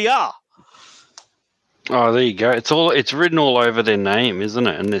Victoria. Oh, there you go. It's written all over their name, isn't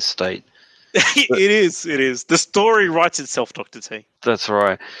it, in this state? It is. The story writes itself, Dr. T. That's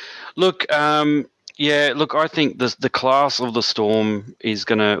right. Look, I think the class of the Storm is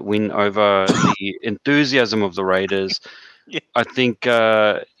going to win over the enthusiasm of the Raiders. Yeah. I think,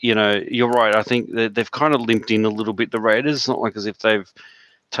 you're right. I think they've kind of limped in a little bit, the Raiders. It's not like as if they've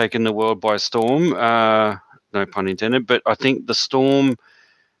taken the world by storm, no pun intended. But I think the Storm,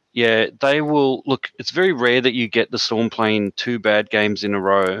 they will. Look, it's very rare that you get the Storm playing 2 bad games in a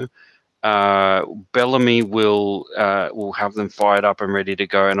row. Bellamy will have them fired up and ready to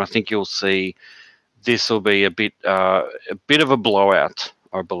go, and I think you'll see this will be a bit of a blowout,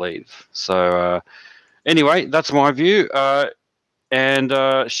 I believe. So anyway, that's my view. And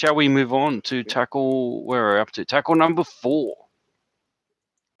shall we move on to tackle? Where are we up to? Tackle number 4.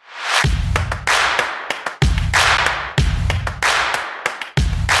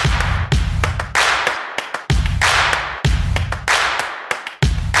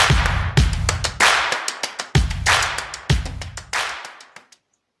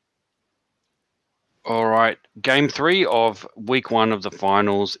 All right, game 3 of week 1 of the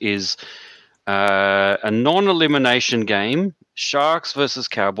finals is a non-elimination game. Sharks versus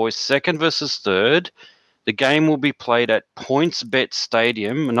Cowboys, 2nd versus 3rd. The game will be played at PointsBet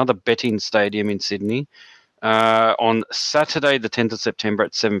Stadium, another betting stadium in Sydney, on Saturday, the 10th of September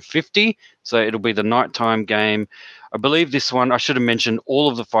at 7:50. So it'll be the nighttime game. I believe this one, I should have mentioned, all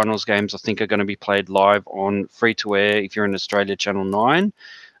of the finals games I think are going to be played live on free-to-air if you're in Australia, Channel 9.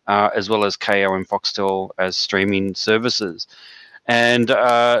 As well as KO and Foxtel as streaming services. And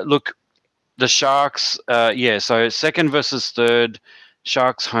look, the Sharks, so 2nd versus 3rd,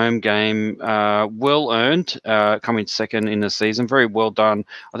 Sharks home game, well earned, coming 2nd in the season. Very well done.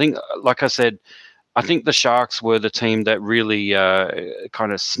 I think, like I said, I think the Sharks were the team that really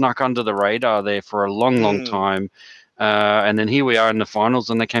kind of snuck under the radar there for a long time. And then here we are in the finals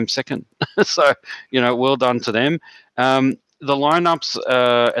and they came 2nd. So, well done to them. The lineups,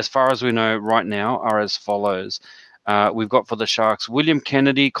 as far as we know right now, are as follows. We've got for the Sharks William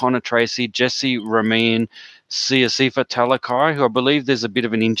Kennedy, Connor Tracy, Jesse Ramin, Siasifa Talakai, who I believe there's a bit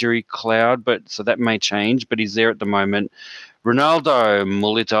of an injury cloud, so that may change, but he's there at the moment. Ronaldo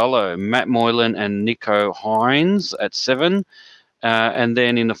Mulitalo, Matt Moylan, and Nico Hines at 7. And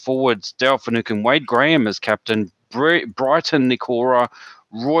then in the forwards, Dale Finucane, Wade Graham as captain, Brighton Nikora,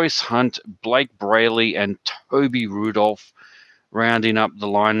 Royce Hunt, Blake Brayley, and Toby Rudolph rounding up the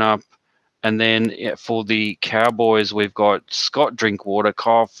lineup. And then for the Cowboys, we've got Scott Drinkwater,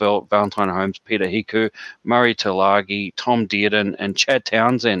 Kyle Felt, Valentine Holmes, Peter Hiku, Murray Tulagi, Tom Dearden, and Chad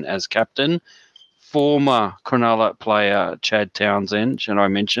Townsend as captain. Former Cronulla player Chad Townsend, should I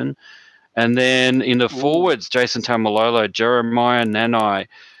mention. And then in the forwards, Jason Tamalolo, Jeremiah Nanai,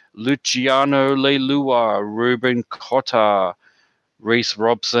 Luciano Leilua, Ruben Cotter, Reese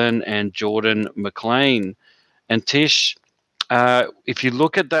Robson, and Jordan McLean. And Tish, if you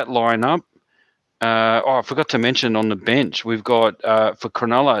look at that lineup, I forgot to mention on the bench, we've got for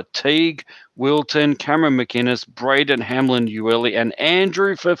Cronulla, Teague, Wilton, Cameron McInnes, Braden Hamlin, Ueli, and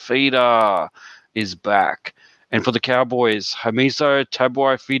Andrew Fafita is back. And for the Cowboys, Hamiso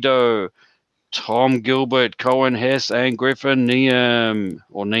Tabuai Fido, Tom Gilbert, Cohen Hess, and Griffin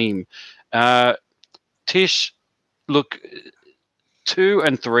Neem. Tish, look, 2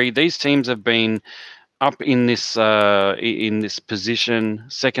 and 3, these teams have been up in this position,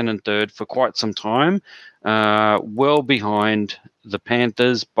 second and third, for quite some time, well behind the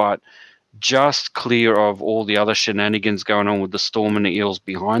Panthers, but just clear of all the other shenanigans going on with the Storm and the Eels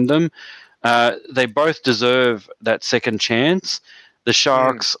behind them. They both deserve that second chance. The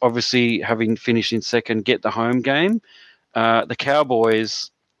Sharks, obviously, having finished in second, get the home game. The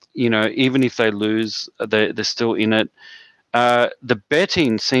Cowboys, even if they lose, they're still in it. The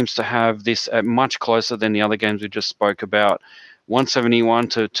betting seems to have this much closer than the other games we just spoke about. 171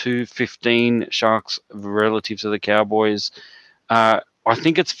 to 215 Sharks relative to the Cowboys. I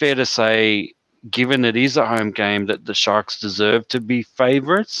think it's fair to say, given it is a home game, that the Sharks deserve to be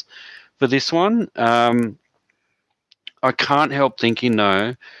favourites for this one. I can't help thinking,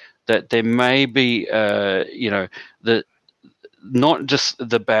 though, that there may be, the not just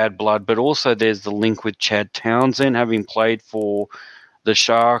the bad blood, but also there's the link with Chad Townsend, having played for the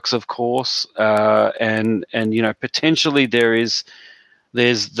Sharks, of course, and potentially there's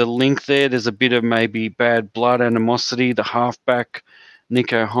the link there. There's a bit of maybe bad blood animosity. The halfback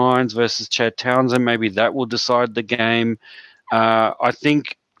Nico Hines versus Chad Townsend, maybe that will decide the game. I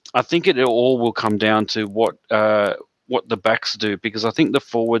think it all will come down to what the backs do, because I think the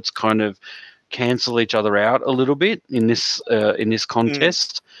forwards kind of cancel each other out a little bit in this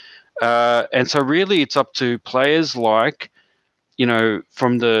contest. And so really it's up to players like,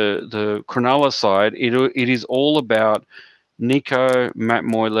 from the Cronulla side, it is all about Nico, Matt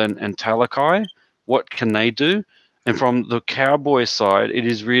Moylan, and Talakai. What can they do? And from the Cowboys side, it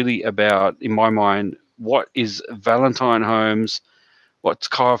is really about, in my mind, what is Valentine Holmes, what's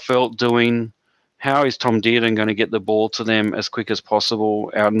Kyle Felt doing, how is Tom Dearden going to get the ball to them as quick as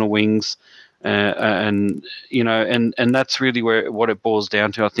possible out in the wings, and that's really what it boils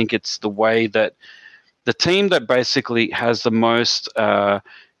down to. I think it's the way that the team that basically has the most, the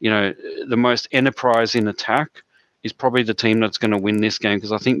most enterprise in attack is probably the team that's going to win this game,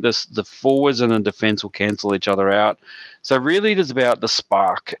 because I think the forwards and the defense will cancel each other out. So really, it is about the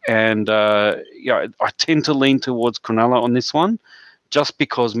spark, and I tend to lean towards Cronulla on this one, just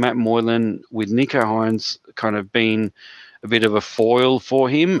because Matt Moylan, with Nico Hines kind of being a bit of a foil for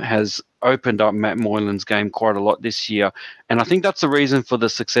him, has opened up Matt Moylan's game quite a lot this year. And I think that's the reason for the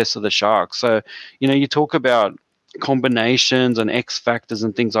success of the Sharks. So, you talk about combinations and X factors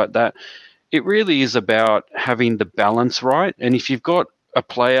and things like that. It really is about having the balance right. And if you've got a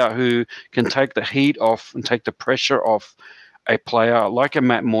player who can take the heat off and take the pressure off a player like a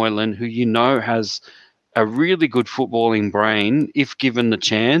Matt Moylan, who has a really good footballing brain, if given the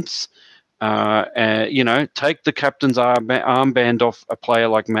chance, take the captain's armband off a player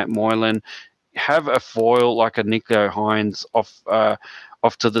like Matt Moylan, have a foil like a Nico Hines off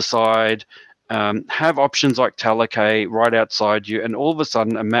to the side, have options like Talakai right outside you, and all of a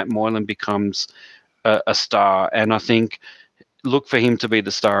sudden a Matt Moylan becomes a star. And I think look for him to be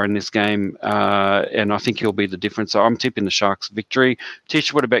the star in this game, and I think he'll be the difference. So I'm tipping the Sharks victory.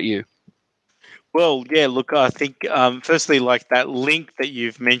 Tish, what about you? Well, yeah, look, I think firstly, like that link that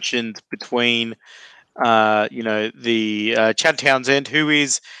you've mentioned between, the Chad Townsend, who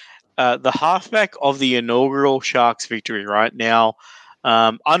is the halfback of the inaugural Sharks victory right now,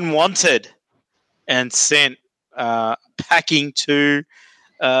 unwanted and sent packing to,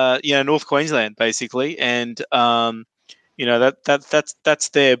 North Queensland, basically, and that's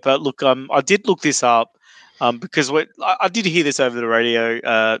there. But look, I did look this up because I did hear this over the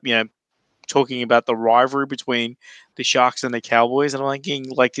radio. Talking about the rivalry between the Sharks and the Cowboys, and I'm thinking,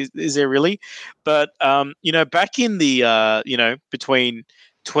 like, is there really? But back in the between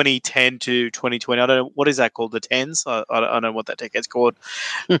 2010 to 2020, I don't know what is that called, the tens. I don't know what that decade's called.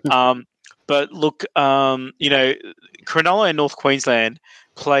 But look, Cronulla and North Queensland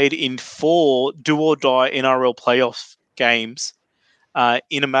played in 4 do or die NRL playoff games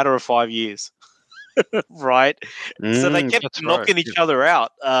in a matter of 5 years. Right, so they kept knocking each other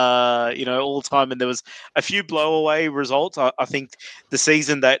out, all the time, and there was a few blowaway results. I think the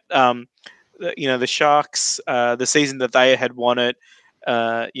season that the Sharks, the season that they had won it,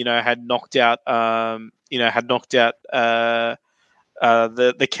 had knocked out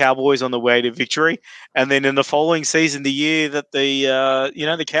the Cowboys on the way to victory, and then in the following season, the year that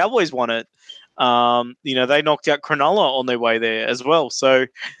the Cowboys won it, they knocked out Cronulla on their way there as well. So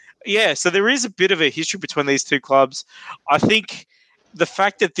yeah, so there is a bit of a history between these two clubs. I think the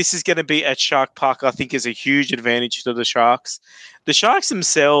fact that this is going to be at Shark Park, I think, is a huge advantage to the Sharks. The Sharks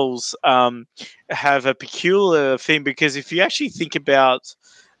themselves have a peculiar thing because if you actually think about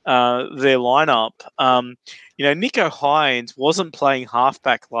their lineup, Nico Hines wasn't playing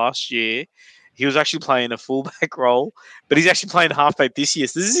halfback last year. He was actually playing a fullback role, but he's actually playing halfback this year.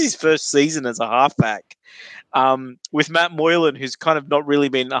 So this is his first season as a halfback. With Matt Moylan, who's kind of not really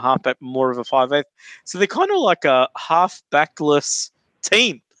been a halfback, more of a 5'8". So they're kind of like a half-backless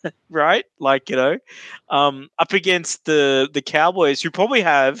team, right? Up against the Cowboys, who probably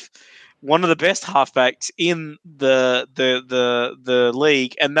have one of the best halfbacks in the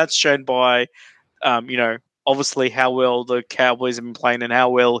league, and that's shown by obviously how well the Cowboys have been playing and how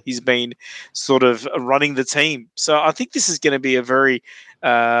well he's been sort of running the team. So I think this is going to be a very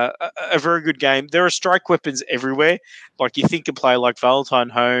good game. There are strike weapons everywhere. Like you think a player like Valentine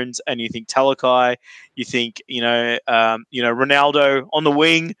Holmes, and you think Talakai, you think Ronaldo on the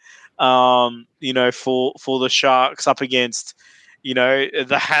wing, for the Sharks up against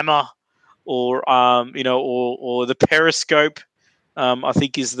the Hammer or the Periscope. I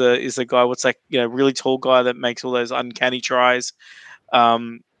think is the guy. What's that? Really tall guy that makes all those uncanny tries.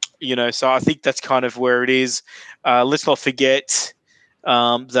 So I think that's kind of where it is. Let's not forget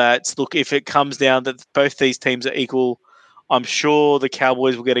that. Look, if it comes down that both these teams are equal, I'm sure the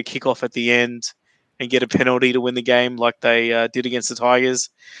Cowboys will get a kickoff at the end and get a penalty to win the game, like they did against the Tigers.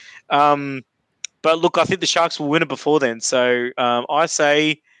 But look, I think the Sharks will win it before then. So I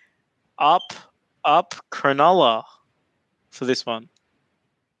say up Cronulla for this one.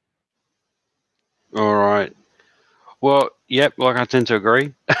 All right. Well, yep, I tend to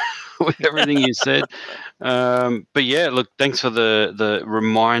agree with everything you said. But yeah, look, thanks for the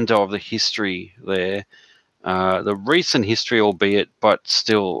reminder of the history there. The recent history, albeit, but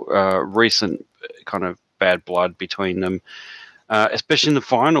still recent kind of bad blood between them, especially in the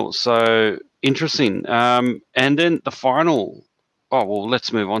finals. So interesting. And then the final. Oh, well,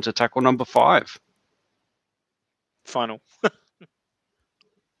 let's move on to tackle number 5. Final.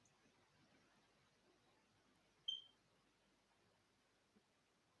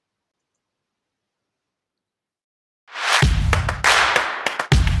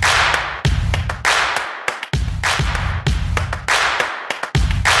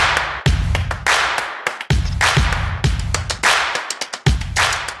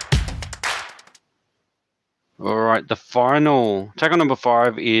 All right, the final tackle number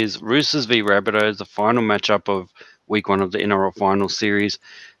 5 is Roosters v Rabbitohs, the final matchup of week 1 of the NRL final series.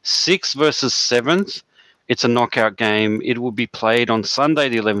 6th versus 7th. It's a knockout game. It will be played on Sunday,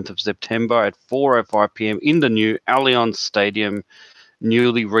 the 11th of September at 4:05 p.m. in the new Allianz Stadium,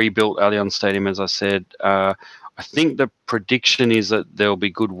 newly rebuilt Allianz Stadium, as I said. I think the prediction is that there'll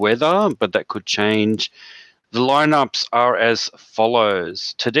be good weather, but that could change. The lineups are as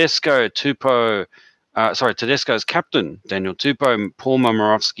follows: Tedesco's captain, Daniel Tupou, Paul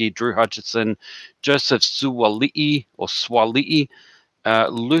Momirovski, Drew Hutchison, Joseph Swali'i,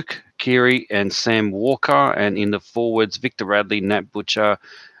 Luke Keary, and Sam Walker. And in the forwards, Victor Radley, Nat Butcher,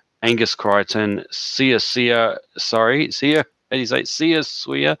 Angus Crichton, Sia Suia,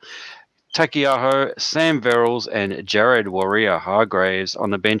 Takiaho, Sam Verrills, and Jared Warrior-Hargreaves.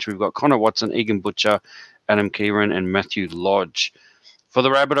 On the bench, we've got Connor Watson, Egan Butcher, Adam Kieran, and Matthew Lodge. For the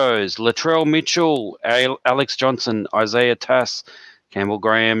Rabbitohs, Latrell Mitchell, Alex Johnson, Isaiah Tass, Campbell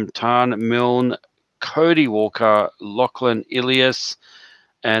Graham, Tarn Milne, Cody Walker, Lachlan Ilias,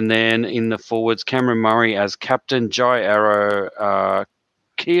 and then in the forwards, Cameron Murray as captain, Jai Arrow,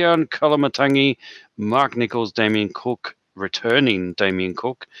 Keon Kalamatangi, Mark Nichols, returning Damien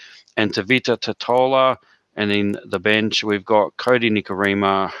Cook, and Tavita Tatola. And in the bench, we've got Cody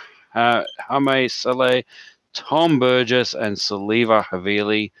Nikorima, Hame Saleh, Tom Burgess, and Saliva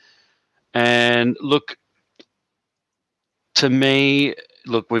Havili. And look, to me,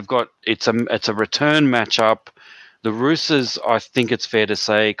 we've got it's a return matchup. The Roosters, I think it's fair to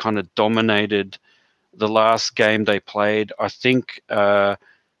say, kind of dominated the last game they played. I think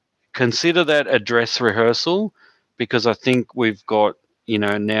consider that a dress rehearsal, because I think we've got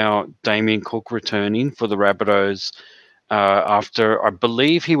now Damien Cook returning for the Rabbitohs after, I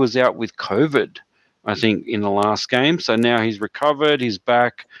believe, he was out with COVID, I think, in the last game. So now he's recovered, he's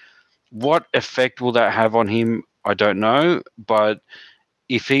back. What effect will that have on him? I don't know. But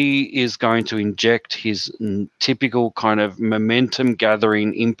if he is going to inject his typical kind of momentum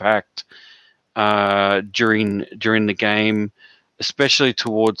gathering impact during the game, especially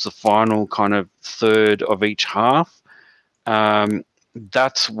towards the final kind of third of each half.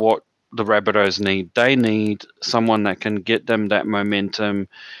 That's what the Rabbitohs need. They need someone that can get them that momentum,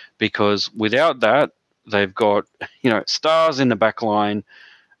 because without that, they've got stars in the back line,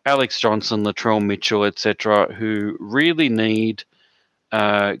 Alex Johnson, Latrell Mitchell, etc., who really need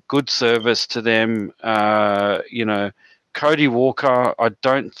good service to them. Cody Walker, I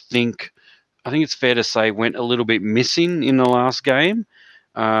think it's fair to say went a little bit missing in the last game.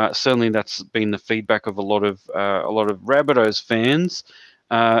 Certainly, that's been the feedback of a lot of Rabbitohs fans.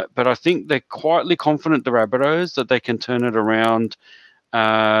 But I think they're quietly confident, the Rabbitohs, that they can turn it around.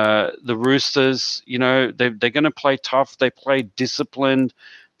 The Roosters, they're going to play tough. They play disciplined.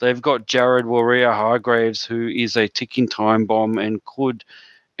 They've got Jared Warrior-Hargreaves, who is a ticking time bomb and could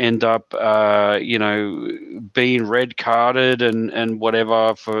end up, being red carded and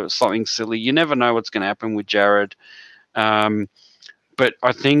whatever for something silly. You never know what's going to happen with Jared. But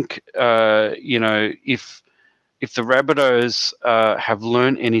I think, if the Rabbitohs have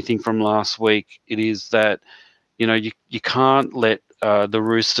learned anything from last week, it is that you can't let the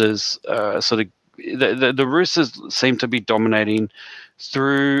Roosters the Roosters seem to be dominating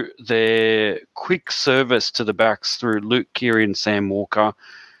through their quick service to the backs through Luke Keary and Sam Walker.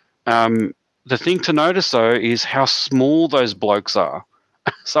 The thing to notice, though, is how small those blokes are.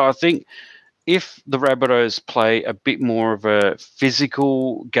 So I think if the Rabbitohs play a bit more of a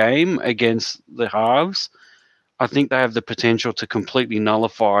physical game against the halves, I think they have the potential to completely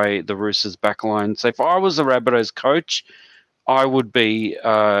nullify the Roosters' backline. So if I was the Rabbitohs coach, I would be,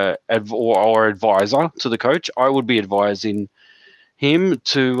 or advisor to the coach, I would be advising him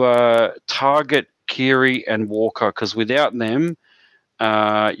to target Keary and Walker, because without them,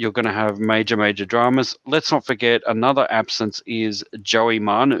 you're going to have major, major dramas. Let's not forget, another absence is Joey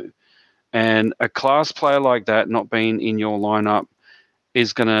Manu. And a class player like that not being in your lineup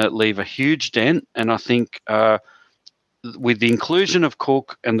is going to leave a huge dent. And I think with the inclusion of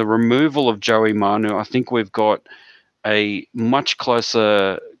Cook and the removal of Joey Manu, I think we've got a much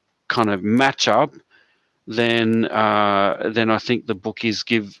closer kind of matchup than I think the bookies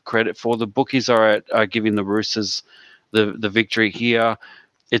give credit for. The bookies are giving the Roosters the victory here.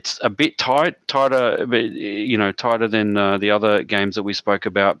 It's a bit tighter, tighter than the other games that we spoke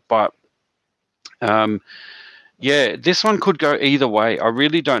about. But this one could go either way. I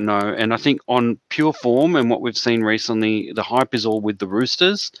really don't know. And I think on pure form and what we've seen recently, the hype is all with the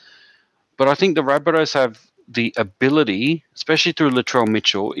Roosters. But I think the Rabbitohs have the ability, especially through Latrell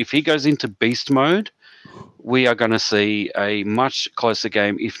Mitchell, if he goes into beast mode, we are going to see a much closer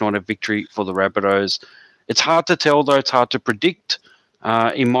game, if not a victory for the Rabbitohs. It's hard to tell, though. It's hard to predict.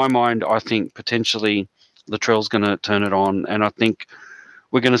 In my mind, I think potentially Latrell's going to turn it on, and I think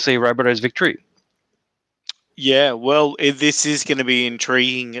we're going to see a Rabbitohs victory. Yeah, well, this is going to be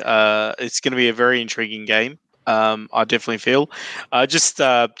intriguing. It's going to be a very intriguing game. I definitely feel. Just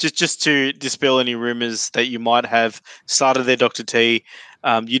to dispel any rumors that you might have started there, Dr. T.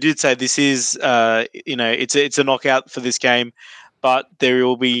 You did say this is, it's a knockout for this game, but there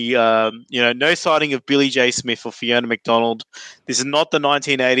will be, no sighting of Billy J. Smith or Fiona McDonald. This is not the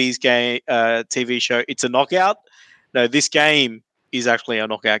 1980s game TV show. It's a knockout. No, this game is actually a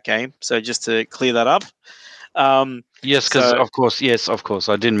knockout game. So just to clear that up. Yes, because of course,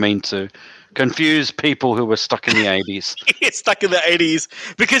 I didn't mean to confuse people who were stuck in the 80s. Stuck in the 80s,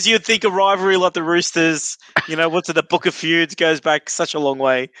 because you'd think a rivalry like the Roosters, what's it, the Book of Feuds goes back such a long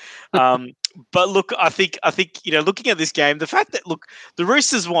way. But look, I think looking at this game, the fact that the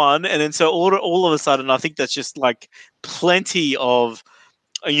Roosters won, and then so all of a sudden, I think that's just like plenty of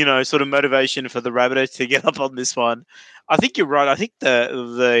sort of motivation for the Rabbitohs to get up on this one. I think you're right. I think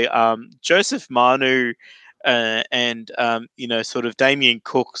the Joseph Manu and sort of Damien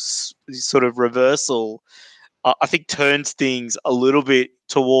Cook's sort of reversal, I think turns things a little bit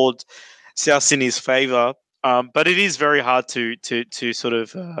towards South Sydney's favour. But it is very hard to sort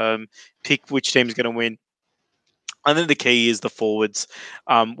of pick which team's going to win. I think the key is the forwards.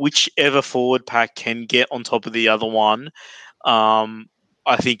 Whichever forward pack can get on top of the other one,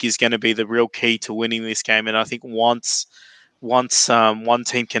 I think is going to be the real key to winning this game. And I think once one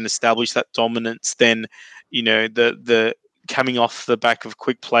team can establish that dominance, then the coming off the back of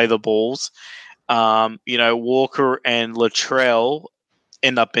quick play the balls, Walker and Latrell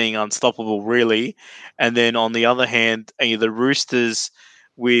end up being unstoppable, really. And then on the other hand, the Roosters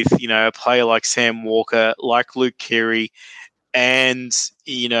with a player like Sam Walker, like Luke Keary, and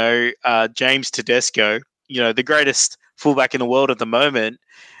James Tedesco, the greatest fullback in the world at the moment.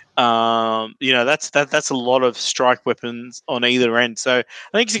 That's a lot of strike weapons on either end. So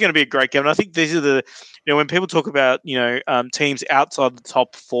I think it's going to be a great game. And I think these are when people talk about teams outside the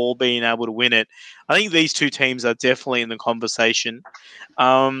top four being able to win it, I think these two teams are definitely in the conversation.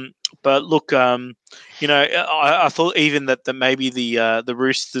 But look, I thought even that maybe the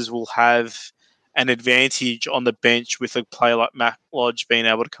Roosters will have an advantage on the bench with a player like Matt Lodge being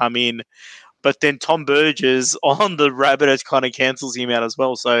able to come in. But then Tom Burgess on the Rabbitohs kind of cancels him out as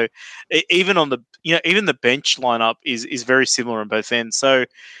well. So even on the even the bench lineup is very similar on both ends. So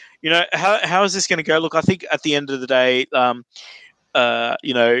how is this going to go? Look, I think at the end of the day,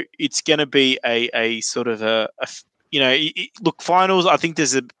 it's going to be a sort of look, finals. I think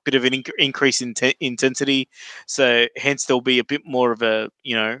there's a bit of an increase in intensity, so hence there'll be a bit more of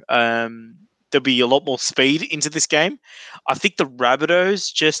there'll be a lot more speed into this game. I think the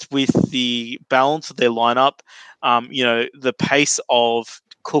Rabbitohs, just with the balance of their lineup, the pace of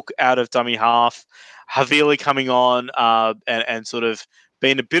Cook out of dummy half, Havili coming on, and sort of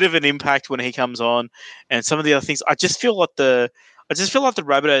being a bit of an impact when he comes on, and some of the other things. I just feel like the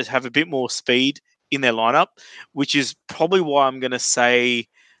Rabbitohs have a bit more speed in their lineup, which is probably why I'm going to say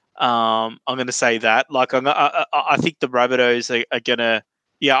that. Like, I think the Rabbitohs are going to.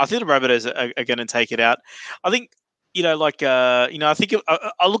 Yeah, I think the Rabbitohs are going to take it out. I think, I think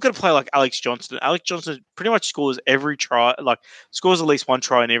I look at a player like Alex Johnston. Alex Johnston pretty much scores every try, scores at least one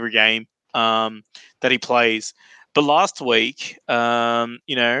try in every game that he plays. But last week, I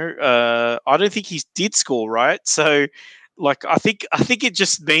don't think he did score, right? So, I think it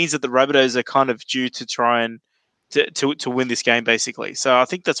just means that the Rabbitohs are kind of due to try and to win this game, basically. So I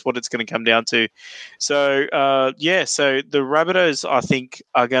think that's what it's going to come down to. So so the Rabbitohs, I think,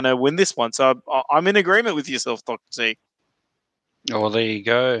 are going to win this one. So I'm in agreement with yourself, Dr. Z. Oh, well, there you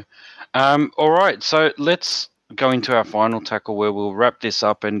go. All right, so let's go into our final tackle where we'll wrap this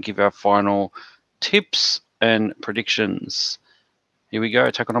up and give our final tips and predictions. Here we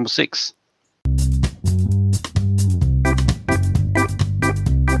go, tackle number 6.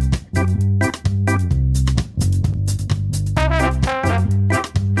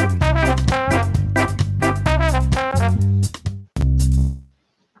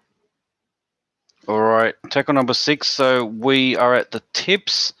 All right, tackle number 6. So we are at the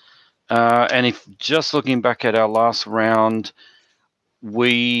tips. And if just looking back at our last round,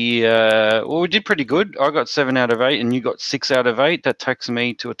 we did pretty good. I got 7 out of 8 and you got 6 out of 8. That takes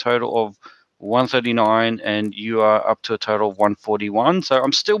me to a total of 139 and you are up to a total of 141. So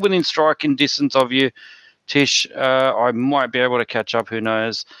I'm still within striking distance of you, Tish. I might be able to catch up, who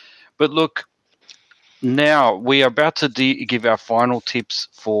knows. But look, now we are about to give our final tips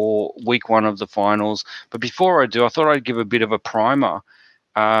for week 1 of the finals. But before I do, I thought I'd give a bit of a primer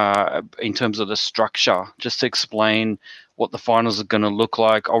in terms of the structure, just to explain what the finals are going to look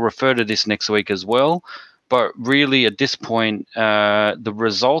like. I'll refer to this next week as well. But really, at this point, the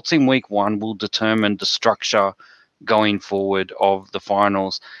results in week 1 will determine the structure going forward of the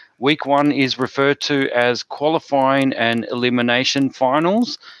finals. Week 1 is referred to as qualifying and elimination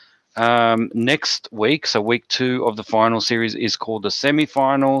finals. Next week, so week 2 of the final series, is called the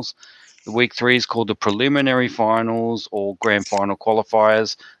semi-finals. The week 3 is called the preliminary finals or grand final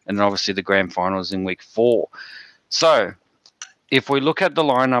qualifiers, and then obviously the grand finals in week 4. So if we look at the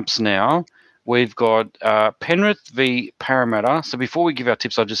lineups now, we've got Penrith v Parramatta. So before we give our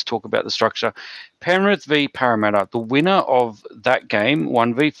tips, I'll just talk about the structure. Penrith v Parramatta, the winner of that game,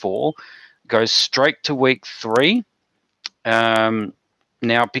 1v4, goes straight to week 3.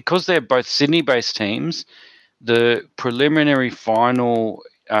 Now, because they're both Sydney-based teams, the preliminary final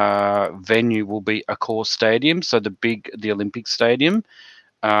venue will be Accor Stadium, so the Olympic Stadium,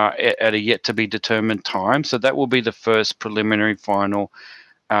 at a yet to be determined time. So that will be the first preliminary final,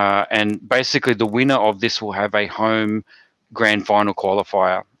 and basically the winner of this will have a home grand final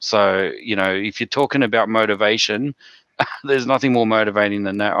qualifier. So if you're talking about motivation, there's nothing more motivating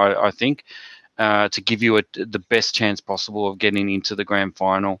than that, I think, to give you the best chance possible of getting into the grand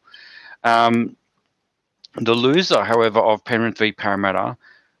final. The loser, however, of Penrith v Parramatta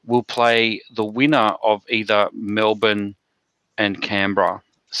will play the winner of either Melbourne and Canberra.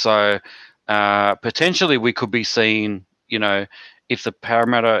 So potentially we could be seeing, if the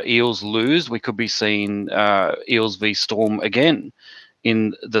Parramatta Eels lose, we could be seeing Eels v Storm again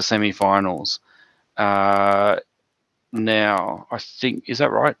in the semi-finals. Now, I think, is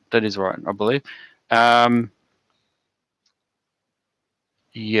that right? That is right, I believe.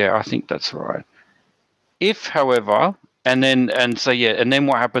 Yeah, I think that's right. If, however, and then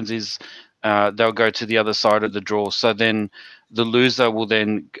what happens is they'll go to the other side of the draw. So then the loser will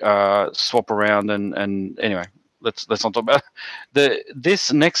then swap around and anyway, let's not talk about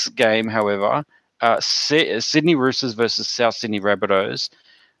this next game. However, Sydney Roosters versus South Sydney Rabbitohs.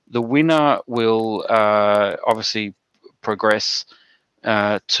 The winner will obviously progress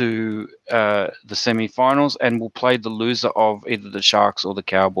to the semi-finals and will play the loser of either the Sharks or the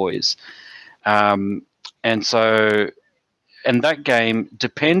Cowboys. And that game,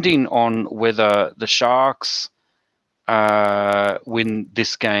 depending on whether the Sharks win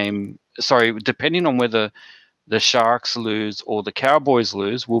this game, depending on whether the Sharks lose or the Cowboys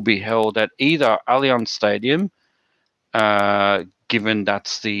lose, will be held at either Allianz Stadium, given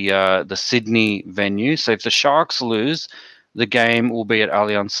that's the Sydney venue. So if the Sharks lose, the game will be at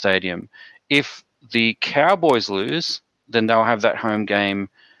Allianz Stadium. If the Cowboys lose, then they'll have that home game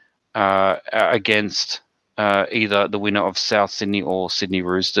against either the winner of South Sydney or Sydney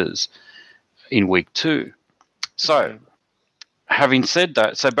Roosters in week 2. So, having said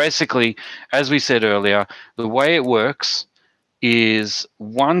that, so basically, as we said earlier, the way it works is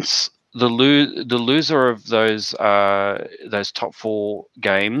once the loser of those top 4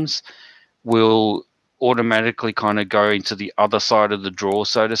 games will automatically kind of go into the other side of the draw,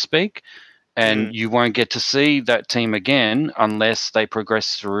 so to speak, and you won't get to see that team again unless they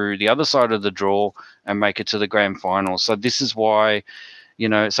progress through the other side of the draw and make it to the grand final. So this is why,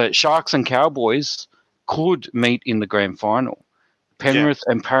 so Sharks and Cowboys could meet in the grand final. Penrith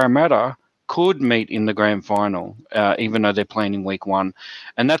and Parramatta could meet in the grand final, even though they're playing in week 1.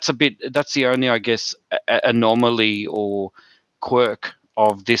 And that's the only, I guess, anomaly or quirk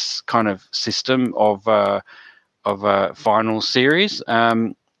of this kind of system of a final series.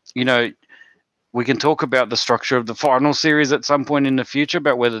 We can talk about the structure of the final series at some point in the future,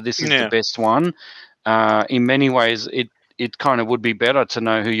 about whether this is the best one. In many ways, it kind of would be better to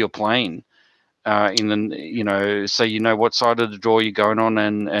know who you're playing. So you know what side of the draw you're going on,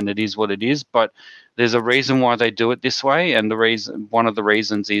 and it is what it is. But there's a reason why they do it this way, and one of the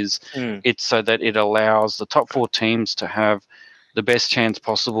reasons is it's so that it allows the top 4 teams to have the best chance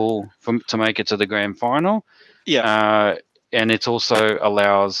possible to make it to the grand final. And it also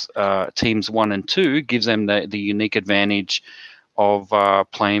allows teams 1 and 2, gives them the unique advantage of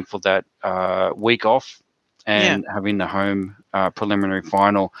playing for that week off and having the home preliminary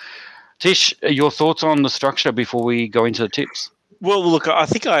final. Tish, your thoughts on the structure before we go into the tips? Well, look, I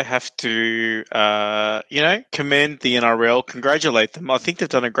think I have to, commend the NRL, congratulate them. I think they've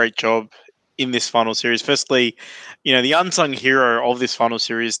done a great job in this final series. Firstly, the unsung hero of this final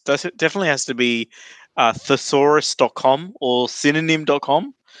series definitely has to be thesaurus.com or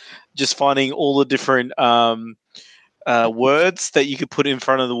synonym.com. Just finding all the different words that you could put in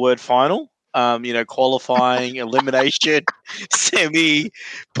front of the word final. Qualifying, elimination, semi,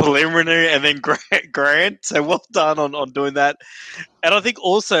 preliminary, and then grand. So well done on doing that. And I think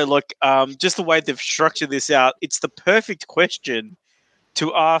also, just the way they've structured this out, it's the perfect question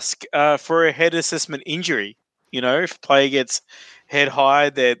to ask for a head assessment injury. If a player gets head high,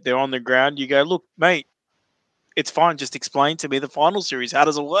 they're on the ground, you go, look, mate, it's fine. Just explain to me the final series. How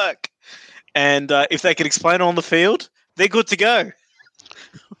does it work? And if they can explain it on the field, they're good to go.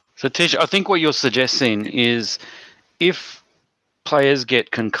 So, Tish, I think what you're suggesting is if players get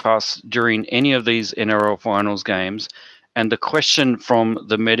concussed during any of these NRL finals games, and the question from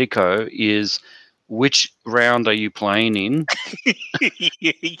the medico is, which round are you playing in?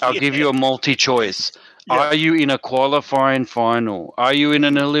 I'll give you a multi-choice. Are you in a qualifying final? Are you in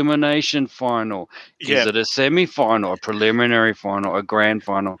an elimination final? Is it a semi-final, a preliminary final, a grand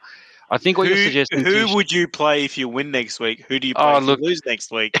final? I think what you're suggesting. Who would you play if you win next week? Who do you play if you lose next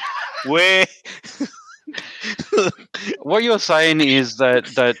week? Where? What you're saying is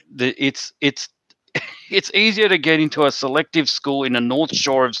that it's easier to get into a selective school in the North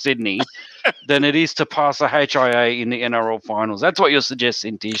Shore of Sydney than it is to pass a HIA in the NRL finals. That's what you're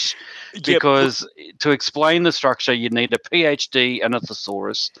suggesting, Tish. Because to explain the structure, you need a PhD and a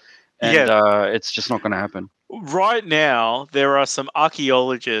thesaurus, and it's just not going to happen. Right now, there are some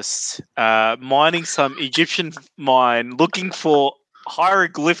archaeologists mining some Egyptian mine looking for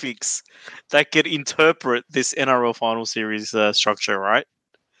hieroglyphics that could interpret this NRL final series structure, right?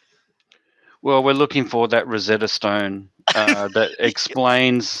 Well, we're looking for that Rosetta Stone that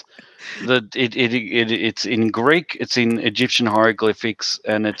explains it's in Greek, it's in Egyptian hieroglyphics,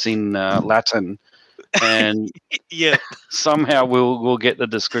 and it's in Latin. And somehow we'll get the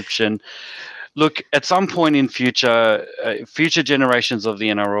description. Look, at some point in future generations of the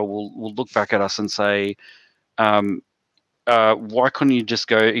NRL will look back at us and say, why couldn't you just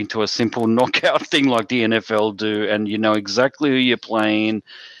go into a simple knockout thing like the NFL do, and you know exactly who you're playing?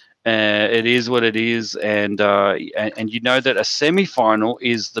 It is what it is, and you know that a semi-final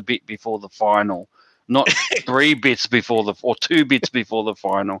is the bit before the final. not 3 bits before or 2 bits before the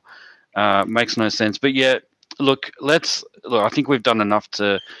final. Makes no sense. But yeah, look. I think we've done enough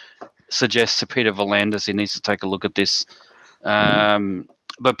to suggest to Peter Volandis he needs to take a look at this.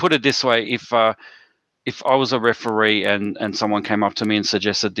 But put it this way: if I was a referee and someone came up to me and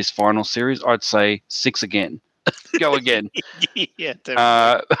suggested this final series, I'd say 6 again. Go again. Yeah,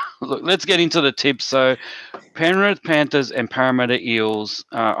 definitely. Look, let's get into the tips. So, Penrith Panthers and Parramatta Eels.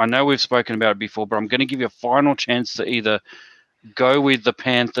 I know we've spoken about it before, but I'm going to give you a final chance to either go with the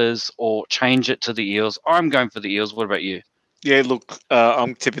Panthers or change it to the Eels. I'm going for the Eels. What about you? Yeah, look,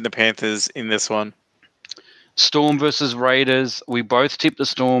 I'm tipping the Panthers in this one. Storm versus Raiders. We both tipped the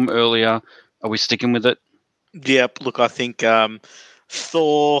Storm earlier. Are we sticking with it? Yep. Look, I think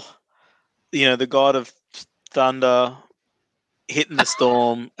Thor, the god of thunder, hitting the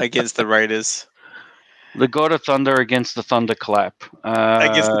Storm against the Raiders. The God of Thunder against the Thunderclap.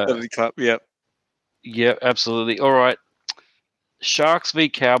 Against the Thunder Club. Yep. Yeah, absolutely. All right. Sharks v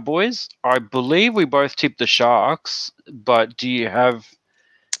Cowboys. I believe we both tipped the Sharks, but have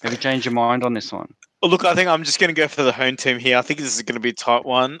you changed your mind on this one? Well, look, I think I'm just going to go for the home team here. I think this is going to be a tight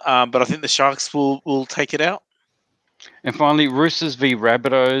one, but I think the Sharks will take it out. And finally, Roosters v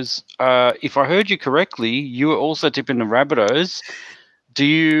Rabbitohs. If I heard you correctly, you were also tipping the Rabbitohs.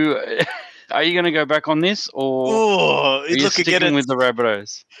 Are you going to go back on this, or are you sticking with the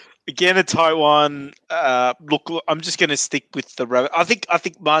Rabbitohs? Again, a tight one. Look, I'm just going to stick with the Rabbit. I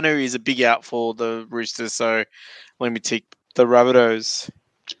think Manu is a big out for the Roosters, so let me take the Rabbitohs.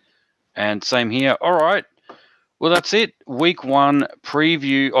 And same here. All right. Well, that's it. Week 1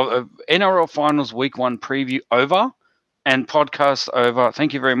 preview of NRL Finals Week 1 preview over and podcast over.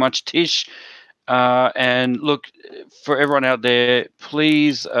 Thank you very much, Tish. And look, for everyone out there,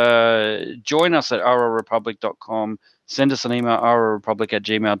 please join us at rlrepublic.com. Send us an email,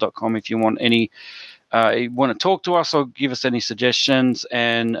 rlrepublic@gmail.com, if you want you want to talk to us or give us any suggestions.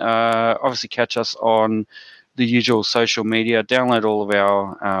 And obviously catch us on the usual social media. Download all of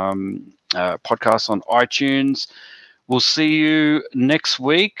our podcasts on iTunes. We'll see you next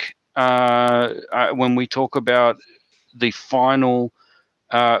week when we talk about the final.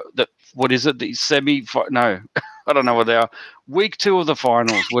 What is it? The semi? No, I don't know what they are. Week 2 of the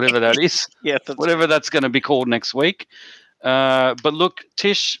finals, whatever that is. Yeah, whatever that's going to be called next week. But look,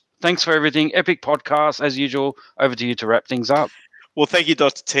 Tish, thanks for everything. Epic podcast as usual. Over to you to wrap things up. Well, thank you,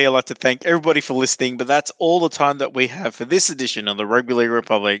 Dr. T. I'd like to thank everybody for listening, but that's all the time that we have for this edition of the Rugby League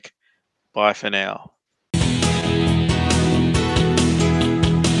Republic. Bye for now.